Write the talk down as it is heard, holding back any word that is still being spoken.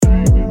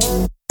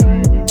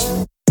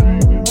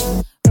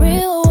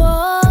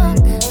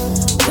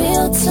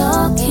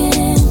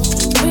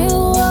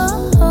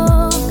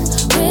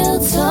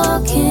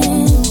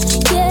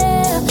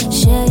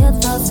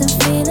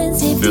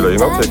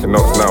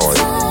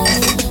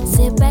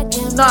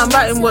No, I'm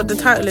writing what the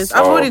title is.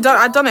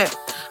 I've done it.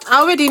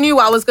 I already knew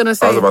what I was going to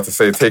say. I was about to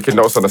say, taking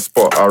notes on the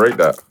spot. I'll rate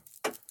that.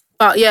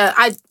 But yeah,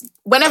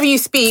 whenever you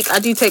speak, I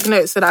do take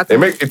notes so that I can...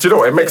 do you know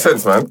what? It makes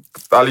sense, man.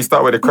 At least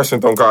that way the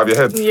question don't go out of your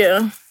head.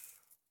 Yeah.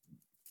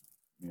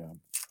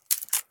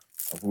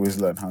 I've always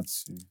learned how to...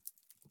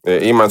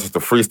 Yeah, E-man's just a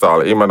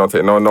freestyle. E-man don't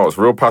take no notes.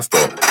 Real pastor.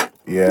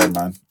 Yeah,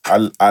 man.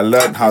 I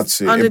learned how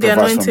to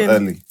improvise from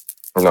early.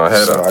 No, I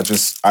heard so that.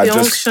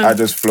 I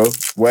just flow.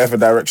 Wherever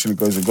direction it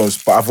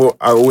goes. But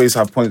I always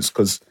have points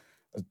because,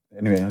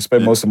 anyway, I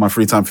spend most of my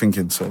free time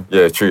thinking, so...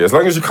 Yeah, true. As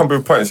long as you come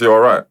with points, you're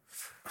all right.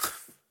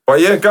 But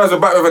yeah, guys, we're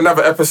back with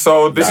another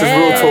episode. This is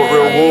Real Talk,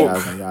 Real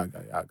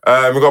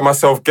Walk. We got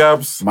myself,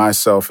 Gabs.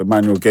 Myself,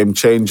 Emmanuel, Game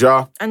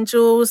Changer. And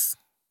Jules.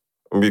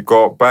 And we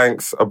got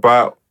Banks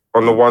about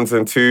on the ones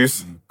and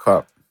twos.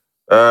 Cut.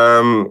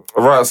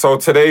 Right, so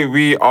today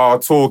we are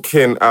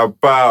talking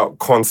about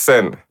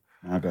consent.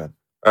 My God.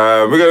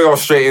 We're going to go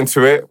straight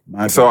into it.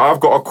 So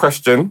I've got a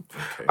question.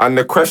 Okay. And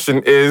the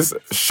question is,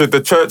 should the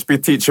church be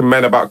teaching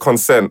men about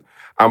consent?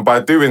 And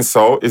by doing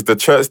so, is the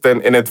church then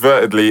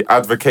inadvertently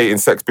advocating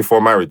sex before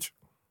marriage?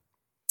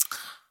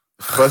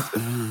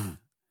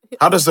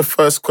 How does the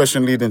first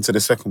question lead into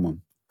the second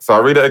one? So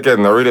I'll read it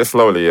again. I'll read it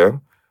slowly, yeah?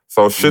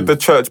 So should the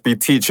church be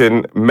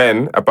teaching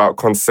men about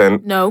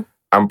consent? No.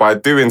 And by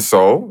doing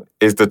so,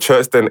 is the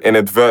church then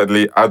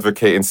inadvertently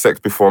advocating sex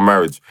before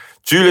marriage?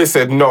 Julia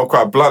said no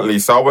quite bluntly,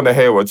 so I want to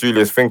hear what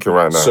Julia's thinking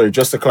right now. Sorry,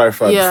 just to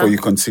clarify before you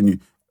continue.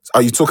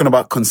 Are you talking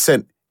about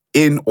consent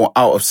in or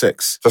out of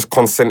sex? Just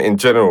consent in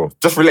general.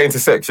 Just relating to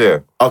sex, yeah.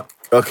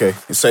 Okay.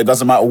 So it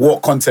doesn't matter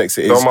what context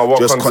it is. Don't matter what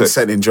just context.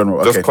 Consent in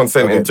general. Just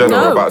consent in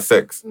general about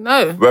sex.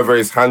 No. Whether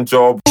it's hand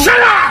job. Shut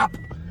up!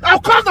 I'll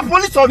call the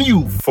police on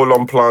you. Full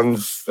on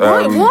plunge,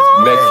 What?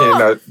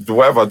 necking,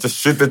 whatever. Just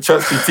should the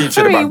church be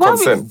teaching about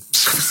consent?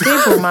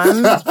 Stable,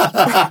 man. Look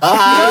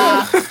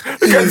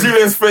at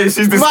Julia's face.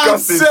 She's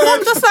disgusted.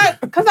 I'm just like,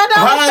 because I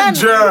don't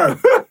understand.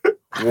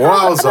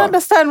 Wowza. I don't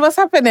understand what's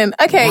happening.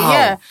 Okay,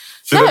 yeah.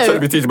 Should the church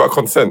be teaching about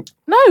consent?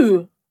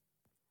 No.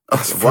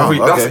 That's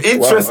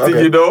interesting,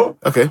 you know?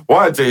 Okay.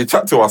 Why, Jay?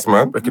 Chat to us,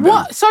 man.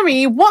 What?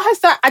 Sorry, what has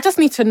that... I just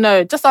need to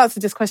know. Just answer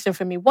this question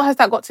for me. What has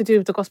that got to do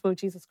with the gospel of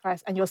Jesus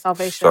Christ and your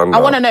salvation? I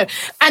want to know.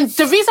 And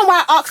the reason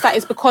why I ask that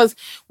is because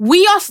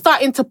we are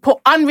starting to put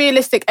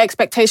unrealistic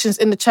expectations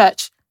in the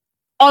church.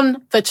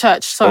 On the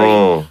church,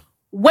 sorry.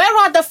 Where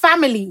are the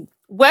family?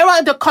 Where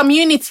are the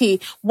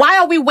community? Why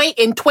are we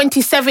waiting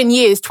 27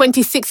 years,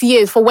 26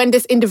 years for when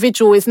this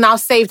individual is now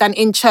saved and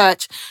in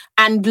church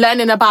and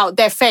learning about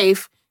their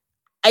faith?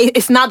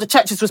 It's now the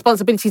church's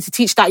responsibility to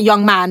teach that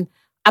young man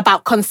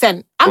about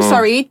consent. I'm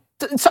sorry.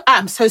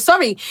 I'm so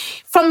sorry.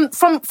 From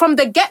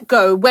the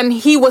get-go, when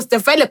he was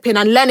developing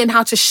and learning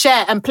how to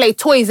share and play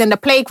toys in the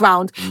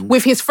playground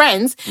with his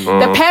friends,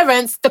 the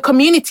parents, the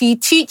community,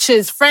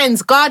 teachers,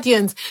 friends,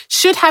 guardians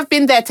should have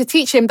been there to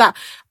teach him that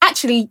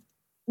actually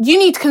you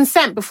need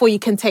consent before you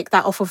can take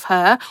that off of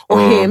her or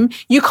him.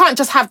 You can't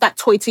just have that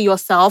toy to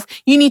yourself.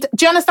 Do you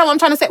understand what I'm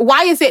trying to say?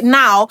 Why is it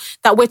now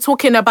that we're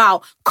talking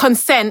about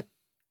consent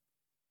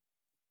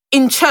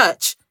in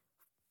church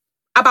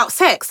about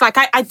sex? Like,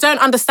 I don't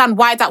understand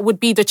why that would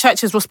be the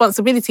church's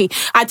responsibility.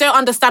 I don't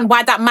understand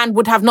why that man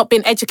would have not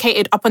been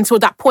educated up until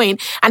that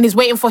point and is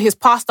waiting for his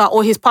pastor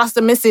or his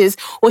pastor missus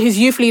or his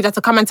youth leader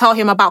to come and tell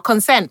him about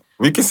consent.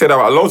 We can say that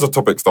about loads of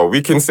topics, though.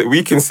 We can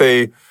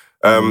say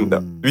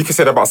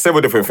that about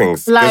several different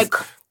things. Like,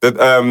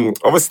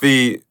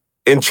 obviously,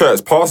 in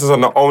church, pastors are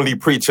not only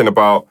preaching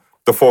about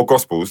the four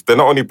gospels. They're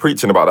not only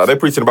preaching about that. They're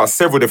preaching about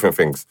several different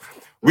things.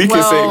 We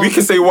can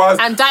say why.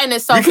 And that in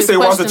itself we can is say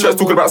why is the church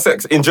questionable. talking about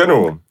sex in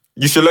general?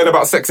 You should learn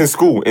about sex in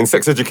school, in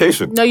sex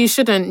education. No, you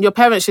shouldn't. Your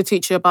parents should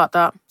teach you about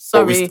that.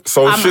 Sorry. Should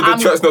the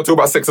church not talk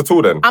about sex at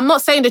all then? I'm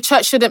not saying the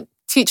church shouldn't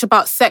teach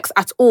about sex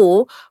at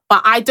all,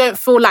 but I don't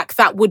feel like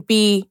that would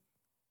be...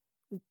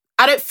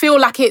 I don't feel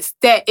like it's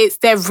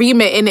their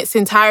remit in its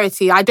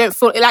entirety. I don't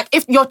feel... Like,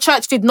 if your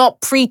church did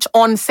not preach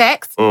on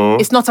sex,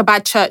 it's not a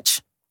bad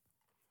church.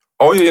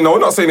 Oh, yeah, we're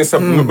not saying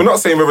we're not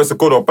saying whether it's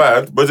good or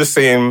bad. We're just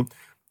saying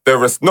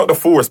there is not the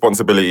full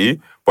responsibility,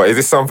 but is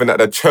this something that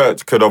the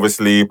church could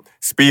obviously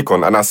speak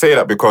on? And I say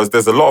that because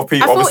there's a lot of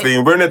people, obviously,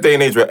 we're in a day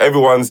and age where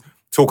everyone's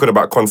talking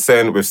about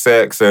consent with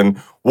sex and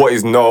what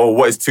is no,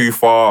 what is too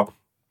far.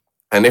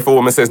 And if a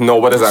woman says no,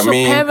 what does that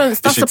mean?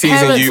 Is she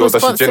teasing you or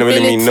does she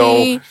genuinely mean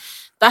no?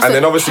 That's and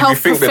then obviously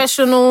health we think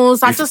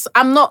professionals.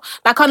 I'm not,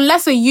 like,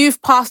 unless a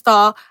youth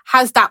pastor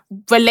has that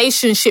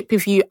relationship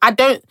with you, I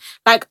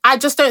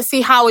just don't see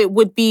how it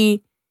would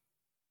be.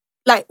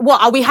 Like,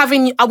 what are we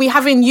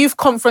having youth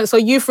conference or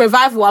youth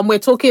revival and we're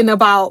talking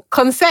about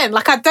consent?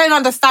 Like, I don't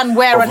understand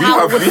where and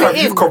how it would fit in. We have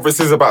youth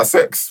conferences about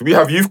sex. We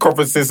have youth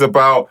conferences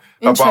about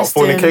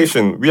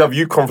fornication. We have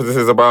youth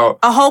conferences about...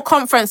 A whole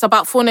conference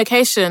about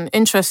fornication.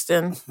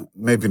 Interesting.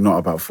 Maybe not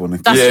about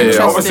fornication. That's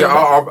interesting. Obviously,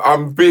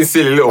 I'm being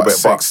silly a little bit.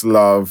 Sex,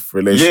 love,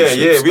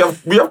 relationships. Yeah.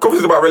 We have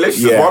conferences about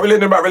relationships. Why are we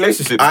learning about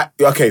relationships?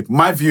 Okay,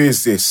 my view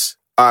is this.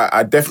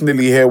 I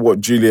definitely hear what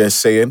Julia is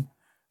saying.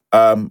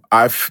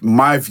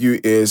 My view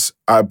is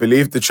I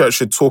believe the church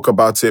should talk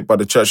about it, but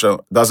the church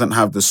doesn't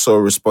have the sole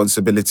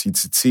responsibility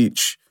to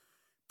teach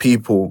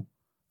people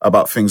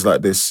about things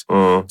like this.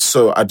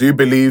 So I do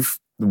believe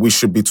we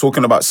should be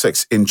talking about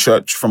sex in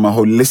church from a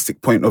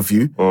holistic point of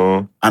view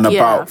and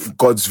about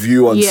God's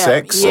view on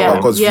sex,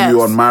 about God's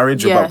view on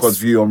marriage, about God's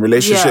view on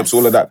relationships,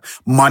 all of that,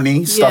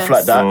 money, stuff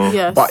like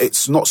that. But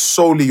it's not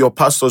solely your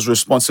pastor's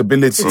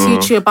responsibility to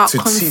teach you about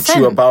teach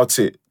you about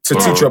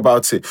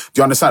it. Do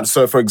you understand?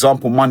 So, for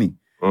example, money.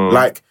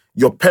 Like,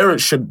 your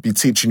parents should be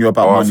teaching you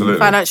about money. Absolutely.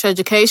 Financial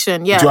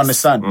education, yes. Do you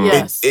understand?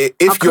 Yes.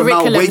 If you're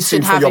now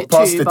waiting for your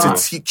pastor to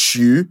teach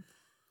you,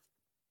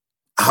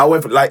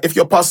 however, like, if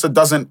your pastor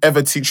doesn't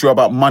ever teach you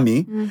about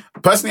money,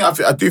 personally,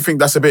 I do think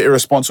that's a bit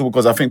irresponsible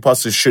because I think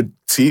pastors should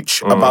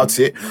teach about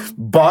it.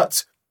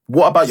 But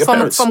what about your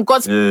parents? From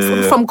God's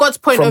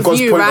point of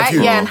view, right?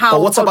 Yeah, and how?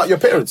 But what about your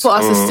parents? Put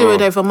us a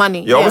steward over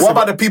money. What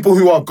about the people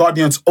who are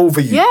guardians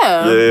over you?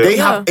 They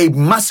have a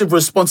massive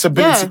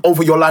responsibility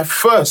over your life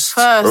first.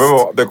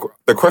 Remember,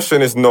 the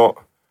question is not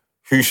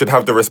who should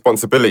have the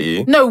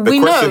responsibility. No, we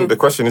know. The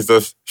question is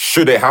just,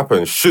 should it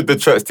happen? Should the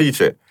church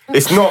teach it?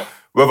 It's not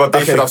whether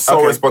they should have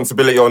sole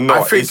responsibility or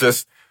not. It's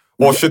just,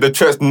 or should the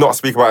church not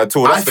speak about it at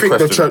all? That's the question. I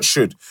think the church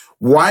should.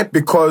 Why?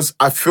 Because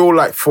I feel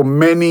like for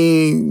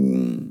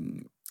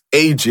many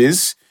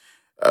ages,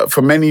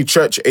 for many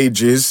church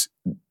ages,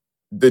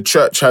 the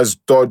church has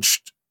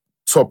dodged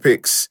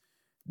topics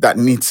that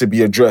need to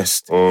be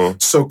addressed.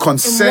 So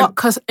consent...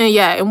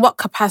 In what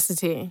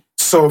capacity?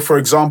 So, for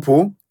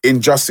example,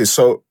 injustice.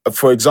 So,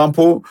 for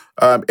example,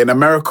 in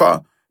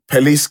America,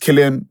 police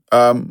killing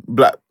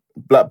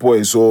black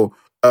boys or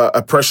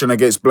oppression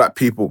against black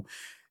people.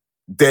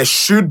 There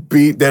should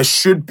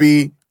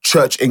be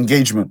church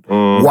engagement.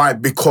 Why?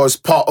 Because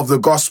part of the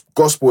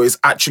gospel is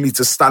actually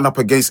to stand up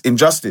against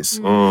injustice.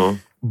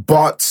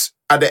 But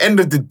at the end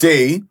of the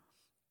day,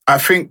 I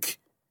think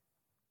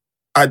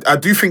I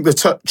do think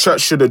the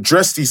church should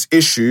address these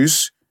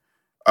issues,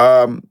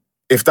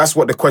 if that's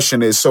what the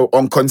question is. So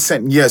on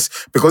consent, yes,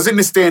 because in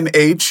this day and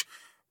age,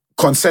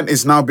 consent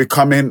is now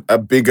becoming a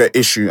bigger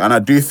issue. And I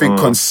do think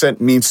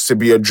consent needs to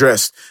be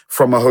addressed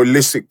from a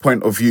holistic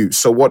point of view.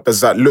 So what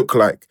does that look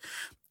like?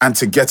 And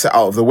to get it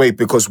out of the way,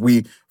 because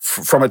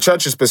from a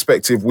church's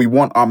perspective, we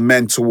want our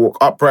men to walk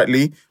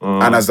uprightly,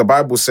 and as the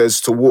Bible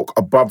says, to walk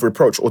above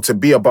reproach or to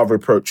be above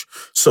reproach.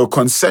 So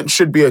consent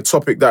should be a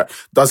topic that,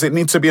 does it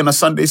need to be in a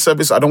Sunday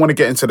service? I don't want to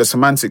get into the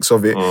semantics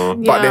of it,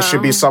 but there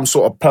should be some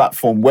sort of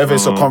platform, whether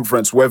it's a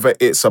conference, whether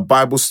it's a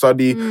Bible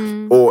study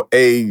or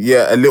a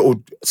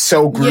little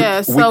cell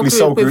group, weekly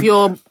cell group. With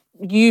your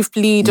youth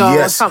leader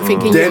or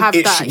something, and you have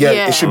that.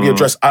 It should be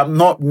addressed. I'm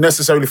not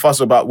necessarily fussed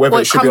about whether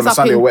it should be on a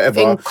Sunday or whatever.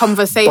 In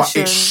conversation. But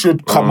it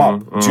should come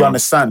up. Do you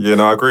understand? Yeah,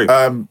 no, I agree.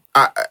 But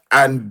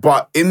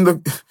in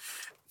the...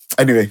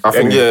 Anyway. I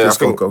think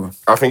the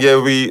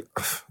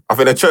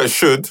church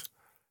should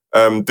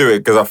do it,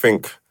 because I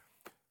think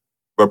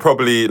we're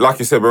probably, like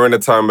you said, we're in a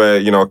time where,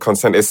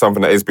 consent is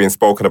something that is being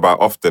spoken about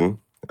often.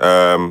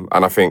 And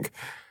I think...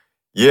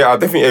 I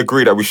definitely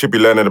agree that we should be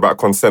learning about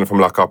consent from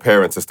like our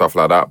parents and stuff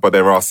like that. But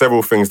there are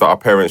several things that our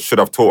parents should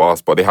have taught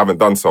us, but they haven't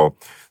done so.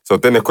 So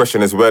then the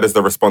question is, where does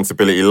the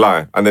responsibility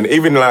lie? And then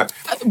even in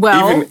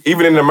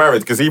the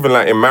marriage, because even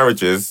like in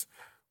marriages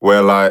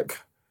where like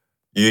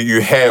you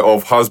hear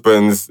of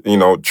husbands,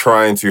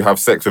 trying to have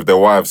sex with their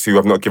wives who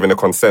have not given the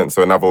consent.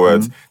 So in other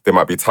words, they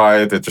might be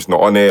tired, they're just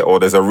not on it, or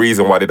there's a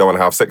reason why they don't want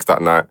to have sex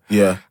that night.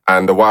 Yeah.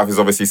 And the wife is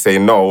obviously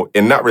saying no.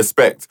 In that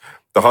respect,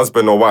 the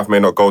husband or wife may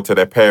not go to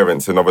their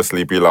parents and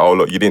obviously be like, oh,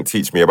 look, you didn't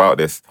teach me about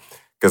this.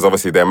 Because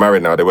obviously they're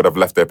married now, they would have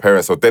left their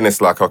parents. So then it's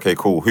like, okay,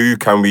 cool. Who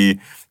can we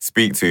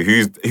speak to?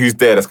 Who's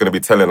there that's going to be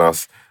telling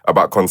us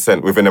about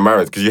consent within a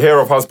marriage? Because you hear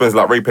of husbands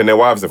like raping their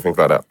wives and things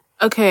like that.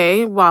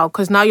 Okay, wow.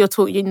 Because now you're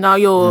talking. Now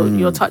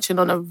you're touching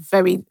on a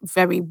very,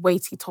 very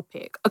weighty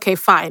topic. Okay,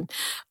 fine.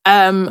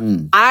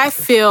 I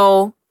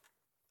feel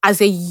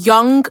as a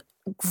young,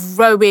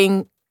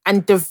 growing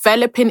and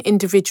developing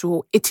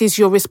individual, it is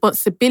your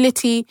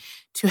responsibility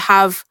to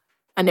have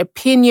an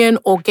opinion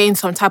or gain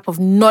some type of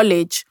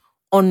knowledge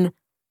on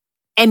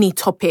any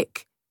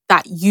topic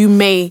that you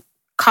may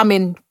come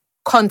in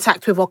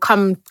contact with or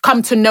come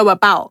to know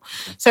about.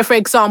 So, for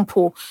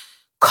example,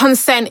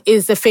 consent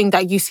is the thing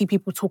that you see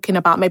people talking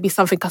about. Maybe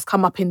something has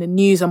come up in the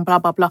news and blah,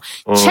 blah, blah.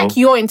 Check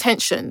your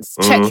intentions.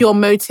 Check your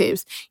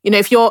motives.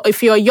 If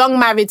you're a young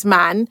married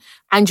man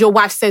and your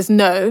wife says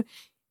no,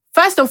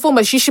 first and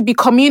foremost, you should be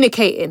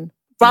communicating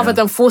rather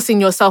than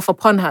forcing yourself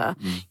upon her.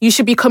 You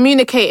should be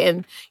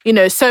communicating,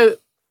 so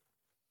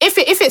if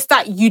it's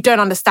that you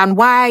don't understand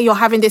why you're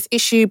having this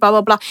issue, blah,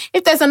 blah, blah.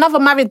 If there's another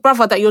married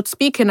brother that you're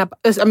speaking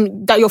about,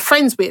 that you're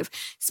friends with,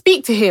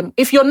 speak to him.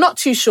 If you're not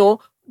too sure,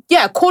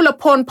 call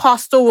upon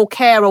pastoral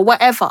care or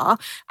whatever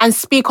and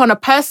speak on a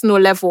personal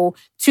level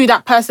to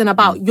that person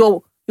about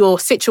your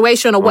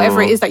situation or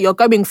whatever it is that you're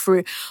going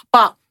through.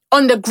 But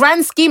on the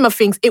grand scheme of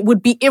things, it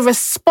would be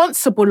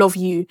irresponsible of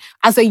you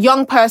as a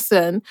young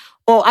person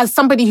or as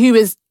somebody who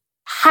is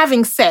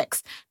having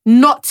sex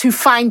not to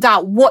find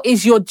out what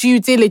is your due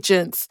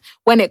diligence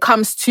when it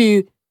comes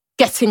to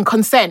getting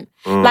consent?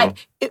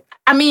 Like,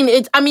 I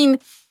mean,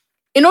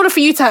 in order for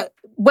you to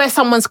wear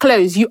someone's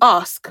clothes, you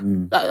ask.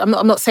 I'm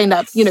not saying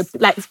that,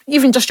 like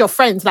even just your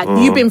friends, like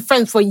you've been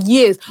friends for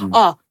years.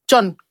 Oh,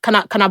 John, can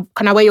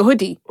I wear your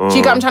hoodie? Do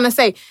you get what I'm trying to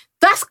say?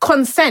 That's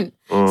consent.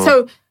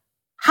 So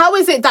how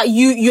is it that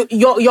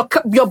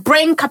your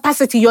brain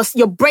capacity,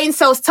 your brain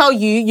cells tell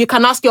you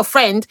can ask your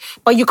friend,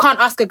 but you can't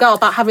ask a girl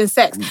about having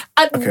sex? No,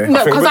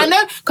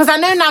 because I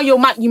know now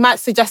you might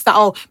suggest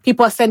that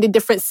people are sending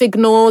different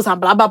signals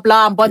and blah blah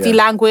blah and body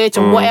language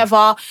and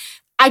whatever.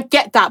 I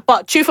get that,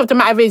 but truth of the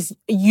matter is,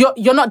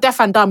 you're not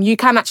deaf and dumb. You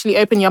can actually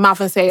open your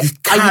mouth and say, you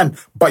can,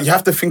 but you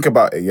have to think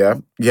about it. Yeah,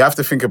 you have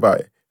to think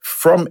about it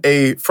from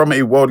a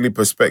worldly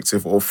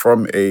perspective, or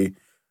from a,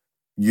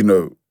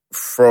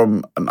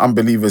 from an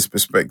unbeliever's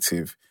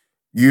perspective.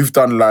 You've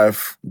done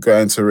life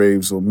going to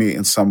raves or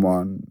meeting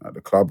someone at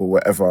the club or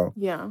whatever.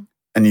 Yeah.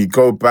 And you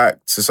go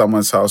back to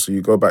someone's house or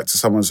you go back to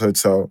someone's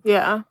hotel.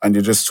 Yeah. And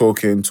you're just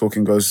talking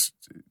goes,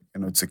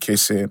 to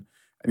kissing.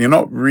 And you're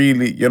not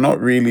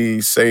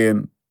really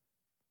saying,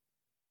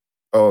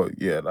 oh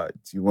yeah, like,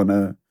 do you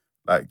wanna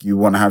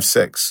have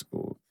sex?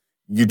 Or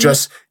a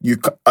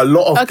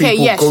lot of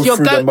people go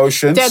through the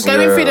motions. They're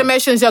going through the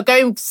motions, you're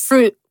going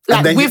through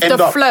like with the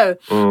flow.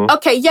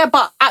 Okay, yeah,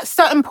 but at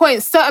certain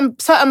points,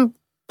 certain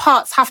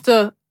parts have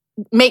to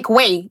make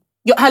way.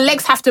 Her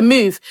legs have to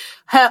move.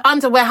 Her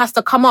underwear has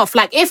to come off.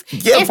 Like if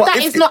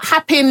that is not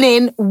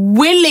happening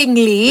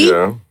willingly,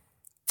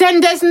 then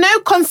there's no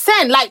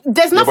consent. Like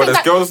there's nothing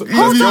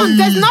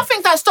there's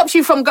nothing that stops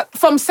you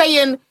from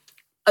saying,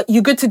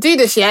 you good to do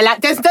this, yeah? Like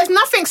there's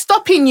nothing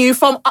stopping you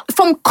from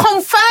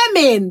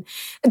confirming.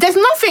 There's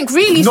nothing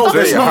really stopping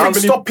you. There's nothing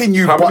stopping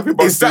you,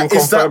 but is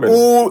that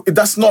all?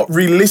 That's not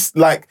realistic.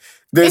 Like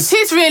it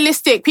is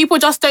realistic. People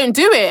just don't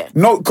do it.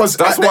 No, because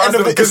that's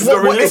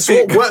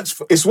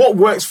it's what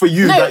works for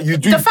you that you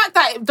do. The fact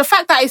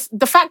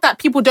that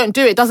people don't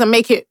do it doesn't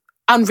make it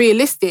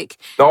unrealistic.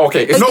 No,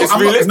 okay, it's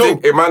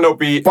realistic. It might not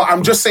be. But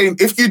I'm just saying,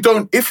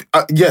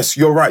 yes,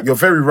 you're right. You're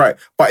very right.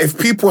 But if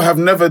people have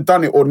never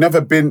done it or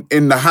never been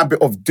in the habit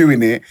of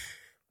doing it,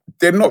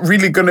 they're not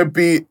really going to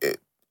be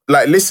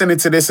like listening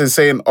to this and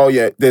saying, oh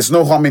yeah, there's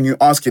no harm in you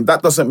asking.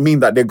 That doesn't mean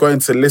that they're going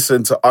to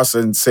listen to us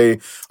and say,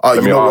 oh,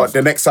 you know what,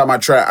 the next time I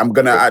try it, I'm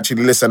going to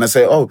actually listen and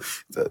say, oh,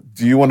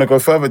 do you want to go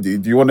further? Do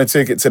you want to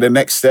take it to the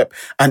next step?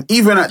 And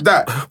even at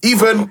that,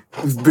 even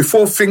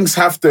before things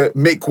have to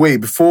make way,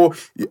 before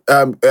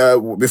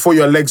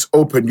your legs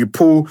open, you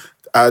pull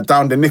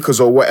down the knickers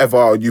or whatever,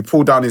 or you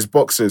pull down his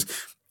boxers.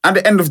 At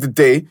the end of the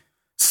day,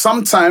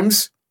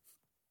 sometimes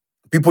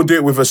people do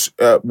it with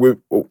a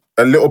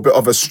little bit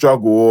of a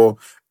struggle, or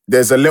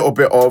there's a little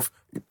bit of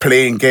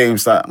playing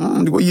games like,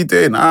 what are you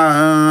doing?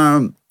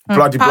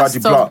 Bloody,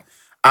 blah.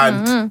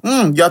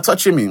 And you're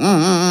touching me.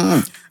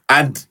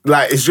 And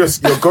like, it's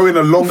just, you're going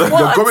along with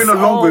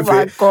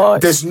it.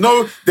 God. There's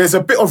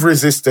a bit of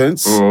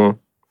resistance.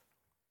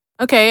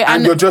 Okay.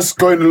 And you're just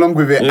going along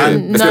with it.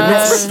 And they're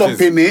not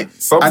stopping it.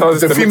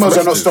 Sometimes and the females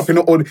are not stopping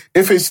it. Or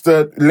if it's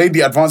the lady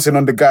advancing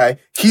on the guy,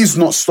 he's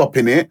not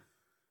stopping it.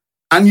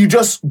 And you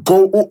just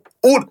go,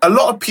 a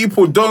lot of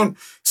people don't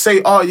say,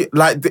 oh,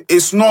 like,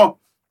 it's not,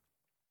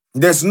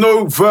 there's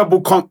no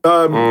verbal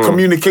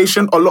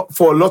communication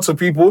for a lot of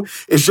people.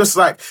 It's just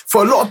like,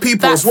 for a lot of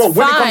people as well,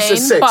 when it comes to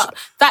sex. But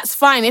that's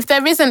fine. If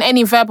there isn't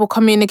any verbal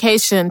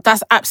communication,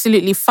 that's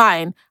absolutely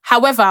fine.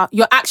 However,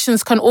 your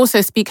actions can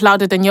also speak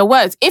louder than your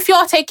words. If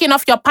you're taking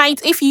off your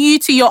pint, if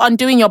you're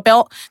undoing your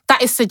belt,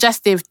 that is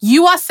suggestive.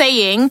 You are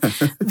saying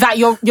that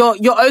you're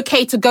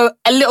okay to go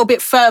a little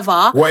bit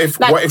further.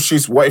 What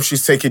if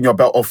she's taking your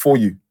belt off for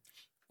you?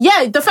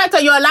 Yeah, the fact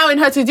that you're allowing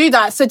her to do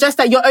that suggests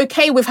that you're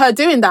okay with her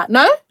doing that,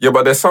 no? Yeah,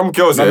 but there's some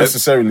girls... Not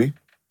necessarily.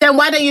 Then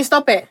why don't you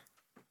stop it?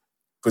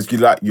 Because you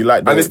like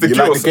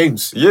the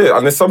games. Yeah,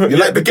 and there's some... You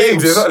like the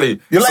games. Exactly.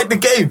 You like the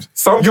games.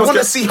 You want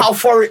to see how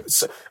far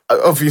it...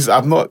 Obviously,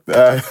 I'm not...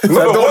 I don't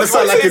want to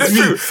sound like it's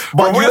me.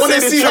 But you want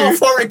to see how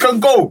far it can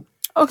go.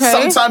 Okay.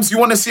 Sometimes you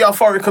want to see how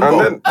far it can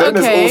go. Then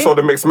there's also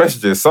the mixed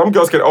messages. Some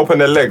girls can open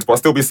their legs but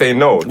still be saying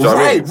no. Do you know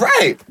what I mean?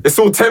 Right. It's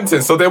all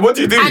tempting. So then what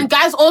do you do? And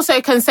guys also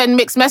can send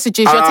mixed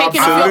messages. You're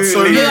taking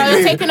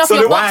off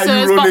your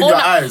boxers.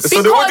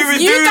 So then what do we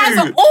do? You guys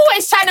are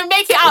always trying to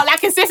make it out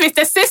like as if it's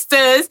the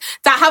sisters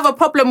that have a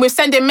problem with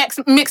sending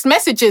mixed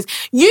messages.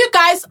 You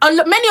guys,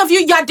 many of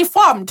you are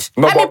deformed.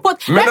 No, let me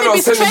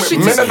be straight with you.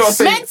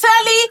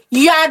 Mentally,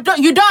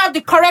 you don't have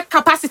the correct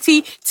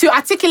capacity to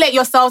articulate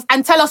yourselves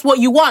and tell us what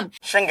you want.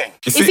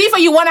 It's either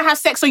you want to have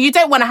sex or you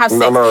don't want to have sex.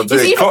 No,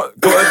 Jay, got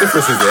the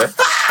differences, yeah?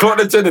 Got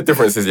the gender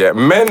differences, yeah?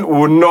 Men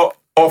will not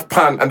off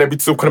pant and they'll be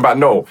talking about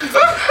no.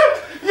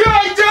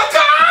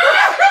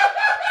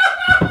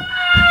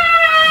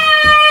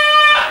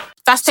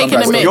 That's taking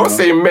a minute. You're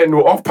saying men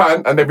will off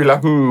pant and they'll be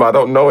like, I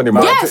don't know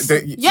anymore. Yes.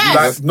 They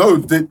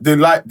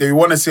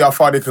want to see how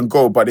far they can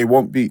go, but they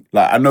won't be.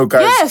 Like, I know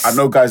guys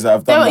that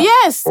have done that.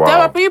 Yes, wow. There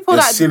are people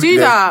that do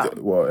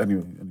that. Well,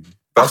 anyway.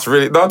 That's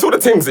really... No, talk the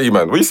things to you,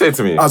 man. What you saying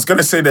to me? I was going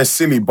to say they're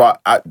silly, but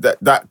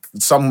that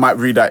some might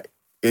read that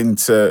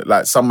into,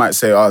 like, some might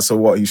say, so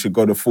what, you should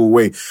go the full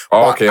way.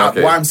 Okay.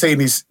 What I'm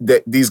saying is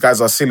that these guys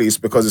are silly is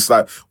because it's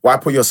like, why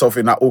put yourself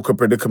in that awkward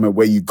predicament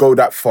where you go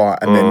that far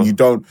and then you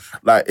don't,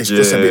 like, it's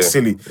just a bit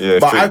silly. Yeah,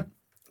 but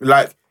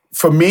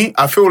for me,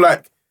 I feel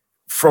like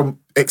from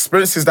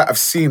experiences that I've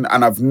seen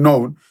and I've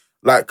known,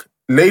 like,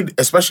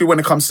 especially when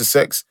it comes to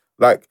sex,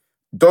 like,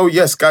 though,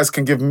 yes, guys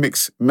can give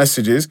mixed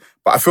messages,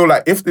 but I feel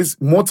like if there's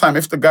more time,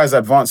 if the guy's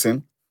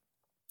advancing,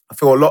 I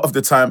feel a lot of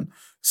the time,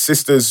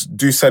 sisters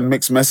do send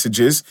mixed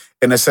messages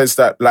in a sense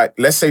that, like,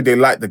 let's say they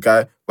like the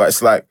guy, but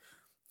it's like,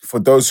 for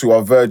those who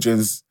are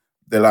virgins,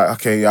 they're like,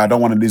 okay, I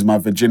don't want to lose my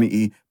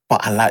virginity,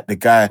 but I like the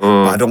guy,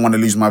 but I don't want to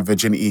lose my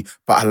virginity,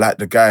 but I like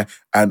the guy.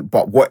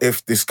 But what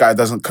if this guy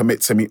doesn't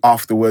commit to me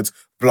afterwards?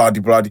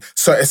 Blah-de-blah-de.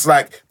 So it's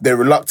like they're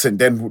reluctant,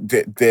 then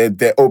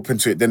they're open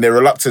to it, then they're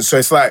reluctant. So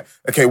it's like,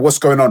 okay, what's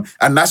going on?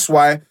 And that's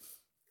why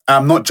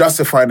I'm not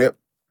justifying it,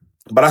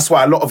 but that's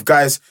why a lot of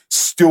guys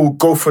still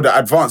go for the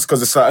advance,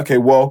 because it's like, okay,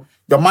 well,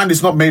 your mind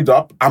is not made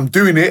up. I'm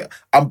doing it.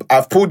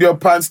 I've pulled your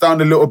pants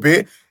down a little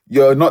bit.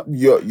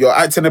 You're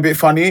acting a bit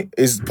funny.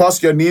 It's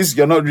past your knees.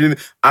 You're not really.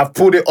 I've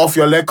pulled it off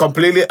your leg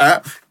completely.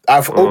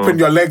 I've opened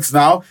your legs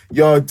now.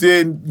 Your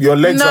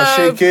legs are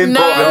shaking.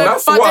 No,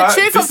 but the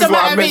truth of the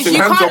matter is you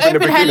can't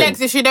open her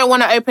legs if you don't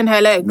want to open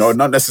her legs. No,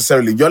 not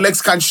necessarily. Your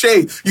legs can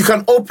shake. You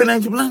can open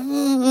and you're like,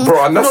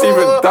 bro, and that's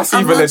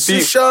even a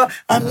deep.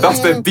 That's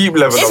the deep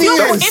level.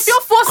 If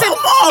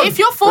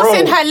you're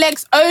forcing her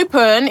legs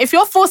open,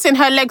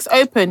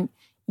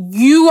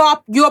 you're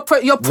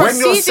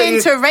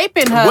proceeding to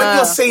raping her. When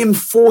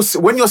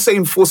you're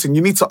saying forcing,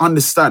 you need to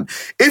understand.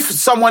 If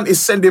someone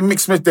is sending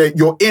mixed message,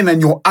 you're in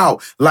and you're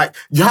out. Like,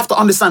 you have to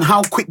understand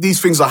how quick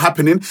these things are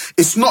happening.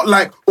 It's not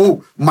like,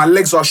 oh, my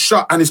legs are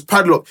shut and it's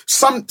padlocked.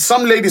 Some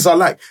ladies are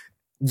like,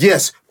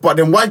 yes, but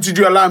then why did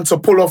you allow him to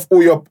pull off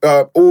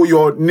all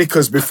your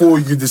knickers before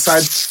you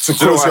decide to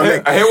close your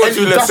leg? I hear what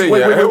you're saying.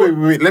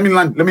 Wait. Let me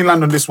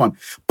land on this one.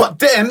 But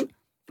then,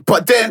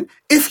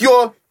 if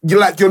your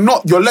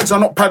legs are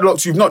not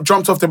padlocked, you've not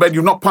jumped off the bed,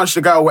 you've not punched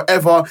the guy or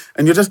whatever,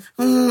 and you're just,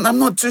 I'm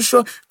not too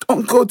sure,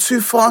 don't go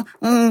too far,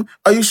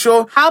 are you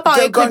sure? How about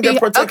it could be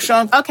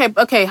protection?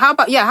 Okay, how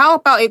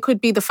about it could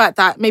be the fact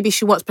that maybe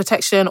she wants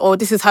protection, or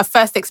this is her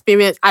first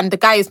experience and the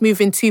guy is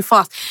moving too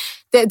fast.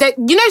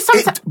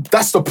 Sometimes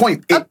that's the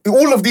point.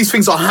 All of these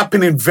things are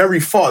happening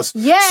very fast.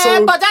 Yeah,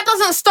 but that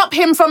doesn't stop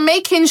him from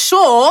making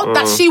sure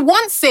that she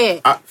wants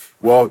it.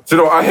 Well, do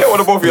you know, I hear what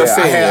the both of you are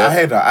saying. I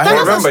hear that.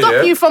 That doesn't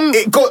stop you from... I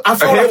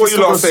hear what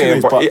you're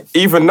saying, but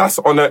even that's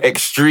on an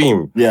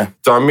extreme. Yeah. Do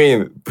you know what I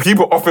mean?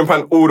 People often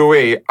pan all the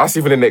way, that's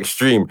even an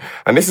extreme.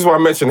 And this is why I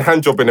mentioned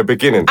handjob in the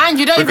beginning. And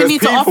you don't even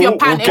need to off your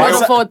pant in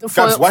order for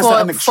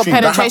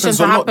penetration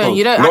to happen.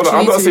 You don't actually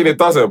I'm not saying it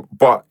doesn't,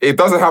 but it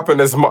doesn't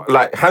happen as much.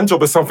 Like,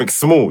 handjob is something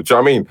small, do you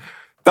know what I mean?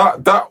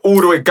 That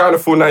all the way down the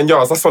full 9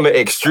 yards, that's on the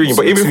extreme.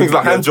 But even things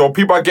like handjob,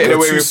 people are getting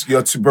away with...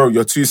 You're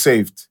too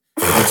saved.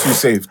 You're too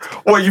saved.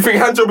 What, you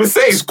think handjob is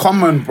safe? It's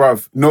common,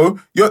 bruv. No,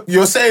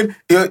 you're saying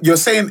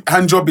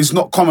handjob is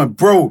not common,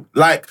 bro.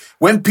 Like,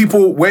 when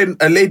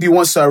a lady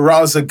wants to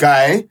arouse a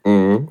guy,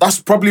 that's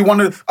probably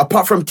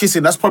apart from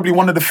kissing, that's probably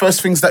one of the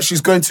first things that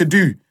she's going to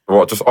do.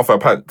 What, just off her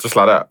pants, just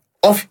like that?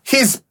 Off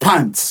his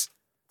pants.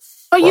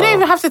 But you don't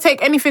even have to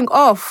take anything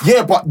off.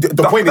 Yeah, but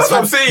the point is... That's what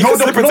I'm saying. You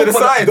slip it to the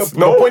sides.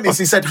 The point is,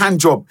 he said hand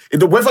job.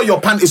 Whether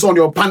your pant is on,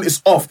 your pant is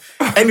off.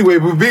 Anyway,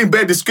 we're being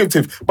very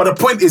descriptive. But the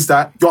point is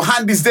that your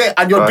hand is there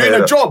and you're doing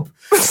a job.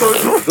 So,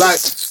 you're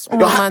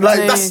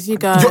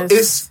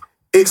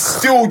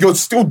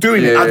still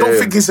doing it. I don't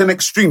think it's an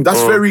extreme. That's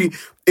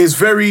it's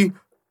very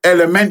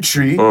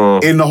elementary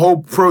in the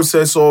whole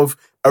process of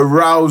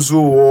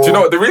arousal. Do you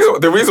know the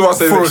reason why I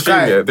say it's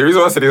extreme? Yeah, the reason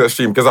why I say it's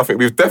extreme, because I think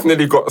we've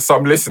definitely got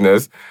some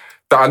listeners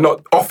that are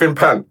not off in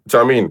pant. Do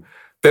you know what I mean?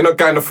 They're not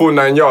going the full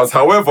 9 yards.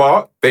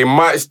 However, they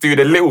might do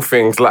the little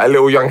things, like a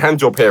little young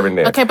handjob here and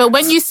there. Okay, but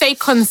when you say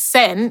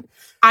consent,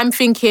 I'm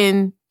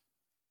thinking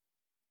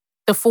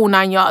the full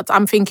 9 yards.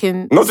 I'm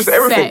thinking not just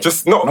everything. Sex.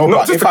 Just not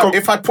just.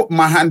 If I put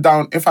my hand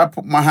down, you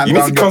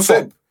down your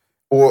top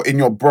or in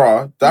your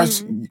bra,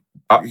 that's.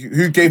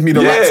 Who gave me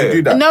the right to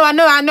do that? No, I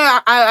know.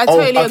 I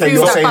totally agree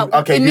with that.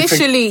 But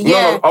initially,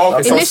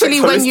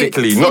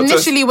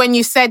 when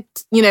you said,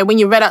 when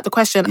you read out the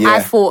question,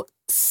 I thought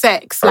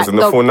sex, like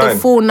the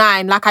full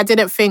nine. Like, I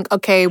didn't think,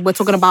 okay, we're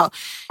talking about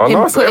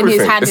him putting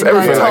his hand in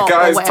her top. Like,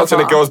 guys touching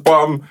a girl's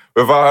bum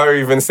without her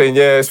even saying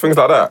yes, things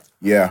like that.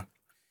 Yeah.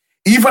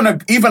 Even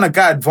a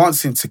guy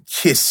advancing to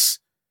kiss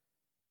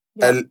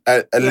a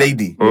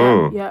lady.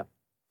 Yeah.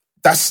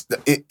 That's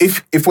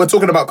if we're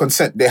talking about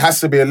consent, there has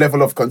to be a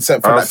level of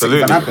consent for that to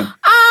even happen.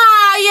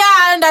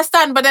 I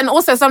understand, but then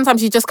also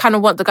sometimes you just kind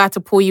of want the guy to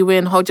pull you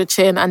in, hold your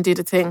chin, and do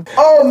the thing.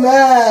 Oh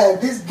man,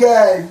 this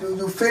guy,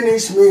 you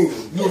finish me.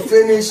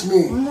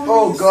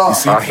 Oh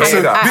God, I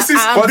hate that. This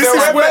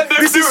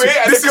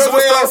is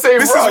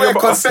where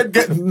consent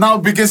now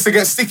begins to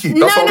get sticky.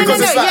 No, I'm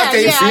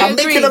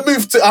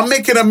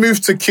making a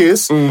move to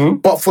kiss,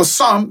 but for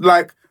some,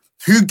 like,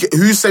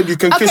 Who said you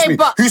can kiss me?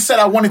 Who said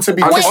I wanted to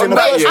be kissed in the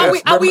first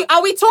place?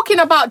 Are we talking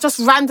about just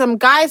random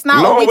guys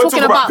now? No, or are we we're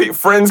talking about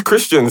friends,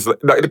 Christians,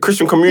 like the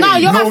Christian community. No,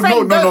 you're my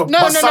friend. No.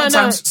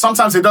 But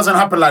sometimes it doesn't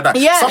happen like that.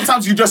 Yeah.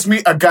 Sometimes you just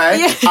meet a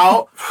guy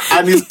out,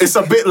 and it's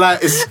a bit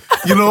like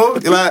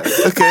like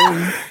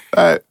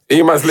okay.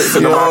 Eman's lips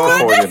in the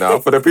microphone, you know.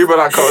 For the people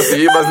that can't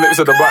see, Eman's lips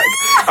in the mic.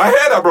 I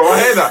hear that, bro.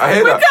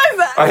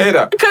 I hear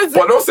that.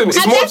 But listen,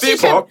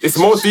 it's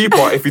more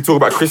deeper if you talk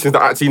about Christians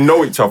that actually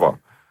know each other.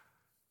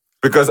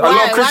 Because a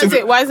lot of Christians,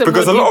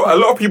 because a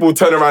lot of people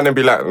turn around and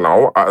be like,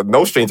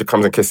 no stranger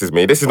comes and kisses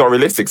me. This is not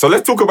realistic. So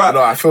let's talk about.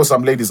 No, I feel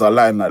some ladies are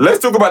lying. Let's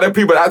talk about the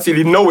people that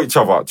actually know each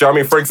other. Do you know what I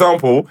mean? For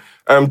example,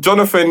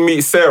 Jonathan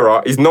meets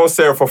Sarah. He's known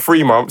Sarah for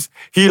 3 months.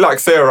 He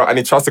likes Sarah and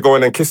he tries to go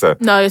in and kiss her.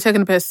 No, you're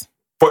taking a piss.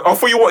 But I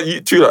thought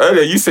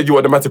earlier you said you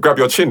wanted the man to grab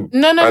your chin.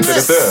 No. And did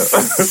it there.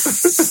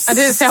 I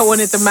didn't say I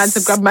wanted the man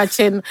to grab my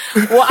chin.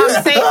 What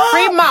I'm saying,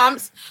 3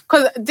 months,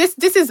 because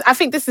this is, I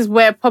think this is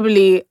where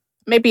probably.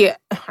 Maybe,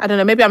 I don't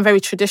know, maybe I'm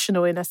very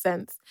traditional in a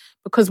sense.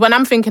 Because when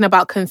I'm thinking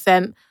about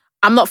consent,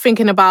 I'm not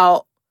thinking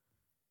about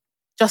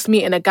just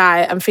meeting a guy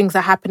and things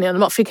are happening. I'm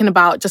not thinking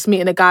about just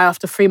meeting a guy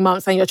after 3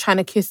 months and you're trying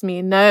to kiss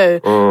me. No.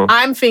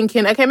 I'm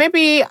thinking, okay,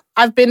 maybe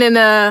I've been in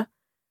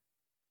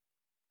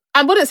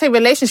I wouldn't say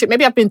relationship.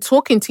 Maybe I've been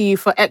talking to you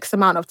for X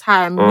amount of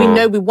time. We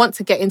know we want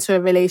to get into a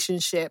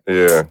relationship.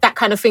 Yeah. That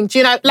kind of thing. Do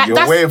you know? Like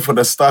you're waiting for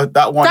the stars.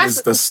 That one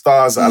is the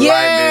stars aligning.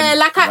 Yeah,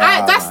 like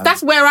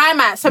that's where I'm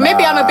at. So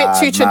maybe I'm a bit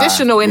too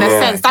traditional in a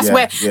sense. That's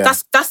where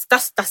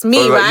that's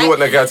me, so, right? You want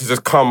the guy to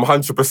just come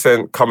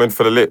 100% come in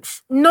for the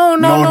lips? No.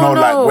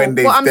 Like when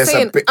what I'm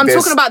saying, I'm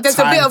talking about there's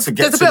a bit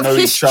of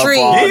history.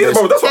 Yeah,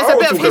 bro, that's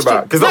what I'm talking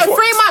about. No,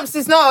 3 months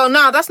is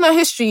that's no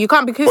history. You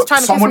can't be trying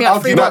to kiss me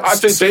at 3 months.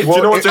 Do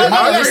you know what, Jay?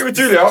 I agree with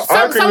Julia.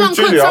 I agree with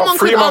Julia.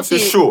 3 months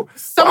is short.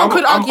 Someone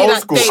could argue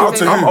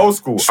that. I'm old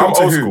school.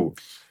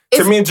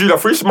 To me and Julia,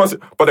 3 months.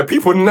 But the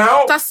people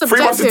now, 3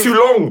 months is too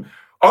long.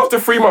 After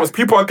 3 months,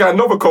 people are getting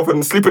another cough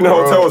and sleeping in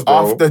hotels,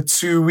 bro. After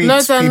 2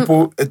 weeks,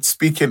 people are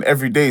speaking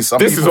every day.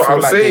 This is what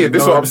I'm saying.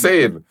 This is what I'm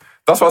saying.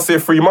 That's why I say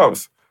 3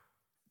 months.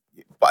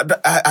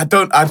 But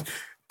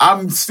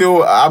I'm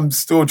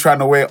still trying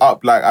to weigh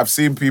up. Like I've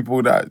seen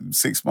people that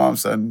 6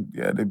 months and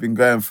they've been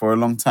going for a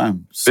long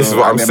time. So, this is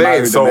what I'm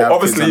saying. So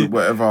obviously,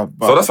 whatever.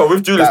 So that's why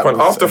with Julia's point.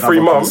 After 3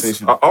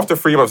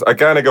 months, a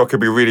guy and a girl could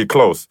be really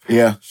close.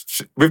 Yeah.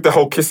 With the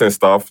whole kissing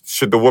stuff,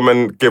 should the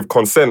woman give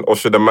consent or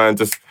should the man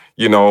just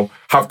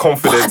have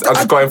confidence and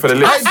just go in for the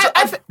lips?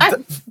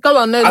 Go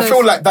on. No. I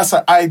feel like that's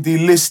an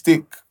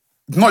idealistic.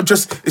 It's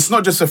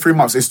not just the 3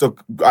 months.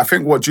 I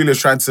think what Julia's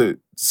trying to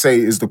say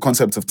is the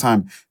concept of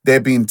time. There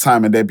being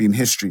time and there being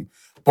history.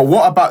 But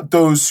what about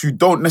those who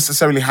don't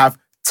necessarily have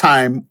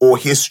time or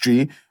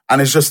history,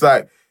 and it's just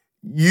like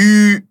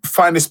you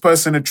find this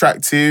person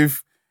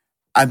attractive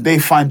and they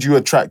find you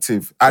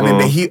attractive, and in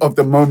the heat of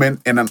the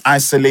moment in an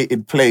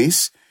isolated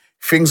place,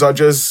 things are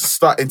just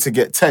starting to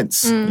get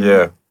tense.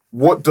 Yeah.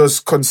 What does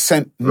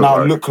consent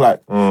now look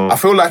like? I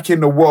feel like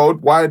in the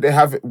world,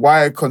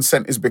 why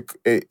consent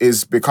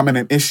is becoming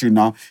an issue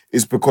now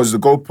is because the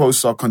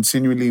goalposts are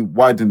continually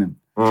widening.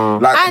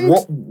 Like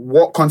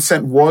what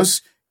consent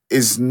was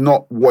is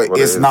not what it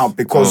is now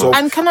because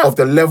of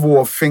the level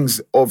of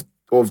things of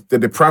the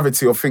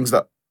depravity of things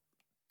that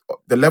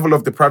the level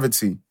of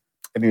depravity.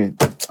 Anyway,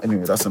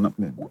 that's enough.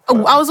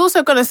 I was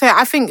also going to say,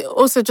 I think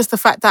also just the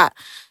fact that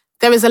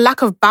there is a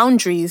lack of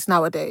boundaries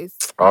nowadays.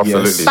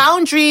 Absolutely. Yes.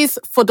 Boundaries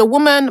for the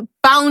woman,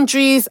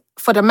 boundaries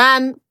for the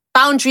man,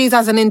 boundaries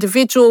as an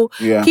individual.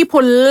 Yeah.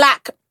 People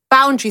lack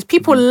boundaries.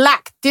 People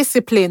lack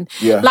discipline.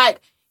 Yeah. Like,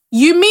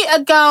 you meet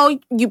a girl,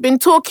 you've been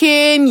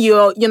talking,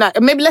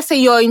 maybe let's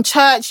say you're in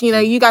church,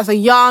 you guys are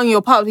young,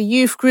 you're part of the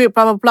youth group,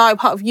 blah, blah, blah, you're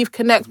part of Youth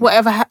Connect,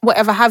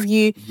 whatever have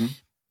you.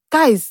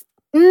 Guys,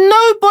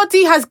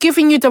 nobody has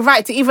given you the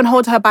right to even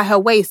hold her by her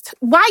waist.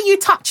 Why are you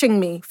touching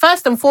me,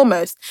 first and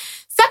foremost?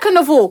 Second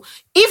of all,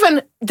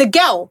 even the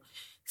girl,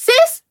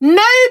 sis,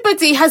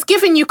 nobody has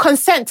given you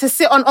consent to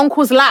sit on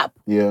uncle's lap.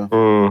 Yeah.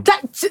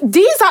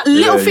 These are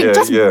little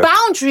things,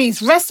 boundaries.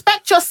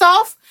 Respect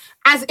yourself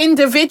as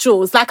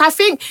individuals. Like, I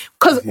think,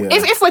 because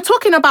if we're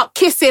talking about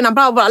kissing and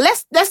blah, blah, blah,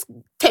 let's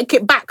take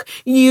it back.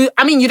 You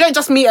don't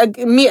just meet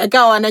a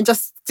girl and then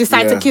just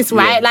decide to kiss,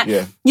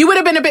 right? You would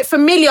have been a bit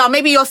familiar.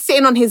 Maybe you're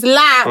sitting on his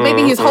lap.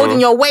 Maybe he's holding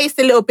your waist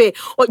a little bit.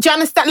 Or do you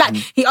understand?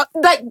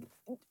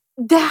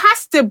 There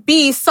has to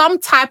be some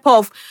type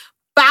of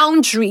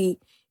boundary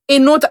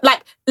in order,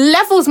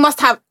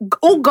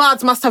 all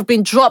guards must have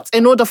been dropped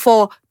in order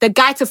for the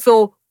guy to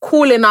feel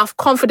cool enough,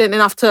 confident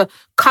enough to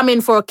come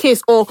in for a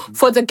kiss, or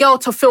for the girl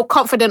to feel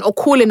confident or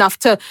cool enough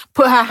to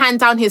put her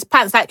hand down his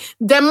pants. Like,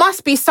 there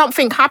must be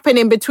something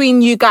happening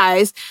between you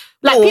guys.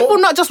 Like, people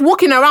not just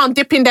walking around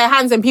dipping their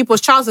hands in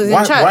people's trousers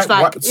in church.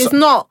 It's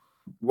not.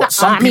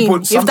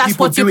 If that's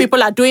what you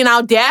people are doing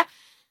out there,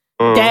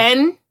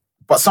 then...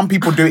 But some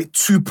people do it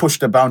to push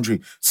the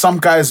boundary. Some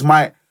guys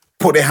might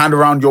put their hand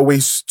around your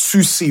waist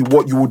to see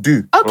what you will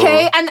do.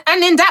 Okay, and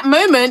in that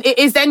moment, it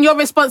is then your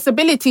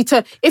responsibility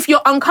to, if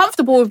you're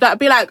uncomfortable with that,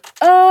 be like,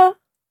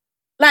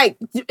 Like,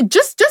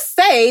 just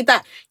say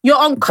that you're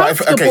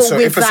uncomfortable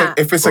with that.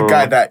 If it's a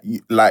guy that,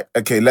 like,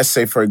 okay, let's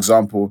say, for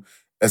example,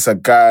 it's a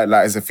guy,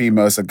 like, as a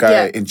female, it's a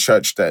guy in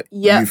church that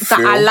you feel.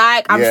 That I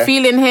like, I'm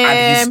feeling him.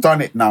 And he's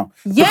done it now.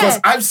 Yeah. Because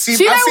I've seen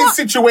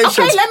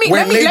situations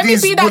where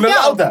ladies will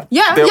allow that.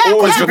 Yeah, They're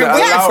always going to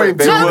allow it.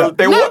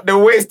 They want their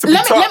ways to be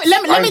touched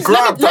and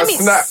grabbed and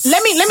snapped.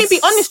 Let me be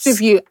honest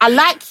with you. I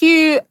like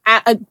you.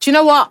 Do you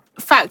know what?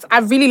 Fact, I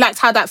really liked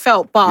how that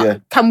felt,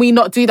 but can we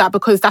not do that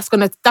because that's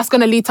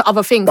gonna lead to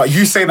other things. But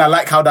you saying I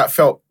like how that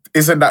felt,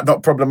 isn't that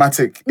not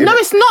problematic? No,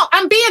 it's not.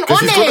 I'm being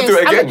honest. He's going to do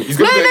it again. He's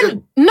going to do it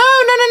again. No.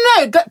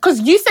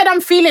 Because you said I'm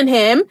feeling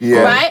him,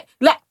 right?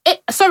 Like,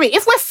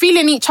 if we're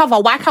feeling each other,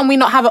 why can we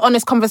not have an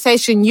honest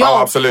conversation?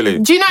 Oh, absolutely.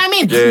 Do you know what I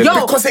mean?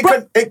 Yeah. Because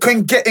it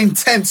can get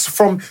intense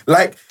from,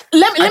 like...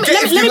 Let me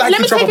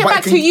take it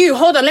back to you.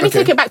 Hold on. Let me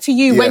take it back to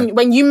you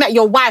when you met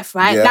your wife,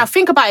 right? Yeah. Now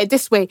think about it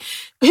this way.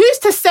 Who's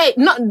to say,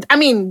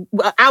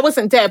 I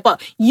wasn't there,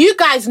 but you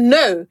guys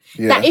know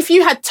that if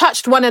you had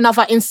touched one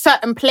another in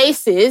certain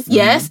places,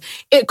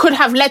 it could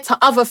have led to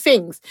other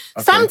things.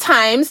 Okay.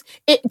 Sometimes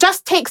it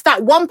just takes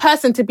that one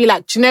person to be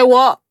like, do you know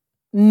what?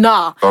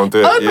 Nah. Don't do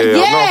it.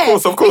 No,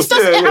 of course. It's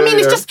just,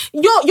 it's just,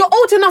 you're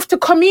old enough to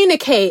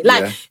communicate.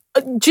 Like,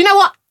 do you know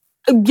what?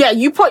 Yeah,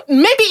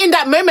 maybe in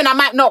that moment I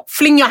might not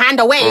fling your hand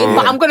away,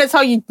 but I'm going to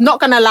tell you, not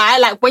going to lie,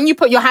 like when you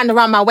put your hand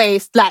around my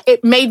waist, like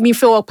it made me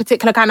feel a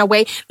particular kind of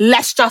way.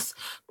 Let's just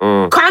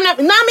kind of,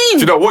 you know what I mean? Do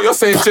you know what you're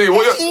saying, Jay?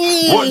 What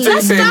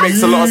Jay's saying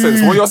makes a lot of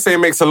sense. What you're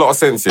saying makes a lot of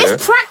sense, yeah?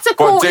 It's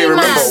practical, but Jay,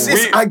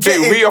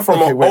 remember, we are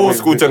from an old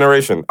school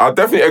generation. I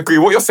definitely agree.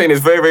 What you're saying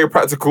is very, very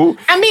practical.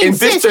 I mean, in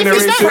this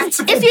generation,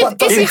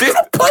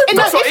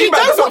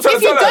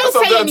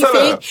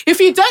 if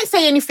you don't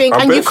say anything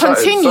and you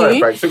continue... Sorry,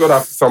 Banks, you're going to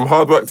have some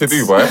hard work to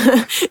do, boy.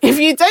 If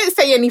you don't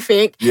say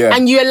anything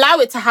and you allow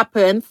it to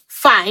happen,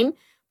 fine.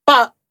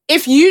 But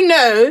if you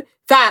know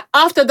that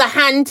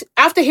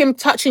after him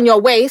touching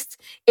your waist,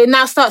 it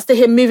now starts to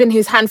him moving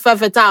his hand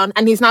further down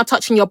and he's now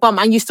touching your bum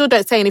and you still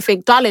don't say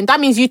anything, darling, that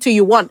means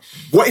you want.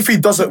 What if he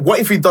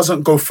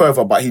doesn't go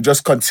further, but he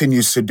just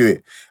continues to do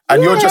it?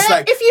 And you're just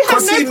like, if you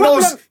have no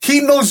problem. He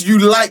knows you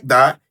like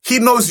that. He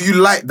knows you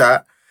like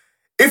that.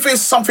 If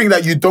it's something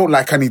that you don't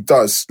like and he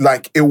does,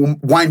 like, it will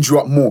wind you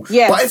up more.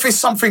 Yeah. But if it's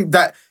something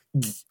that,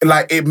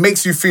 like, it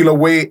makes you feel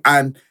away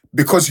and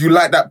because you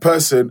like that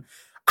person,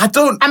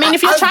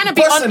 if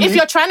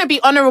you're trying to be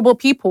honourable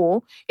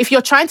people, if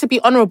you're trying to be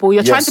honourable,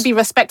 you're trying to be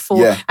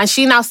respectful, and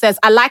she now says,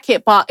 I like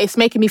it, but it's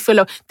making me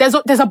feel... There's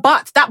a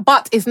but. That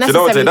but is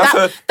necessary. You know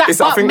what, Jay,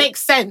 that but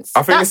makes sense.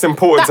 I think it's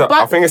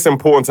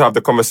important to have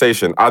the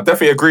conversation. I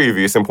definitely agree with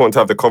you. It's important to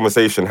have the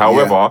conversation.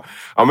 However,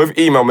 I'm with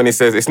Imam when he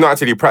says it's not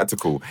actually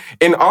practical.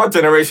 In our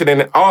generation,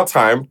 in our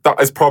time,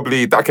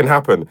 that can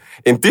happen.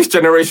 In this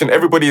generation,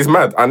 everybody is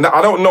mad. And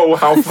I don't know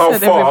how far... I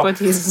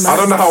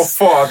don't know how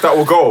far that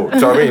will go. Do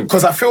you know what I mean?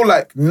 Because I feel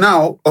like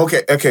now,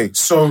 okay,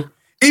 so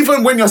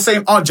even when you're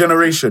saying our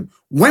generation,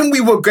 when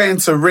we were going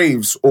to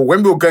raves or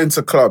when we were going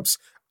to clubs,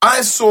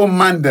 I saw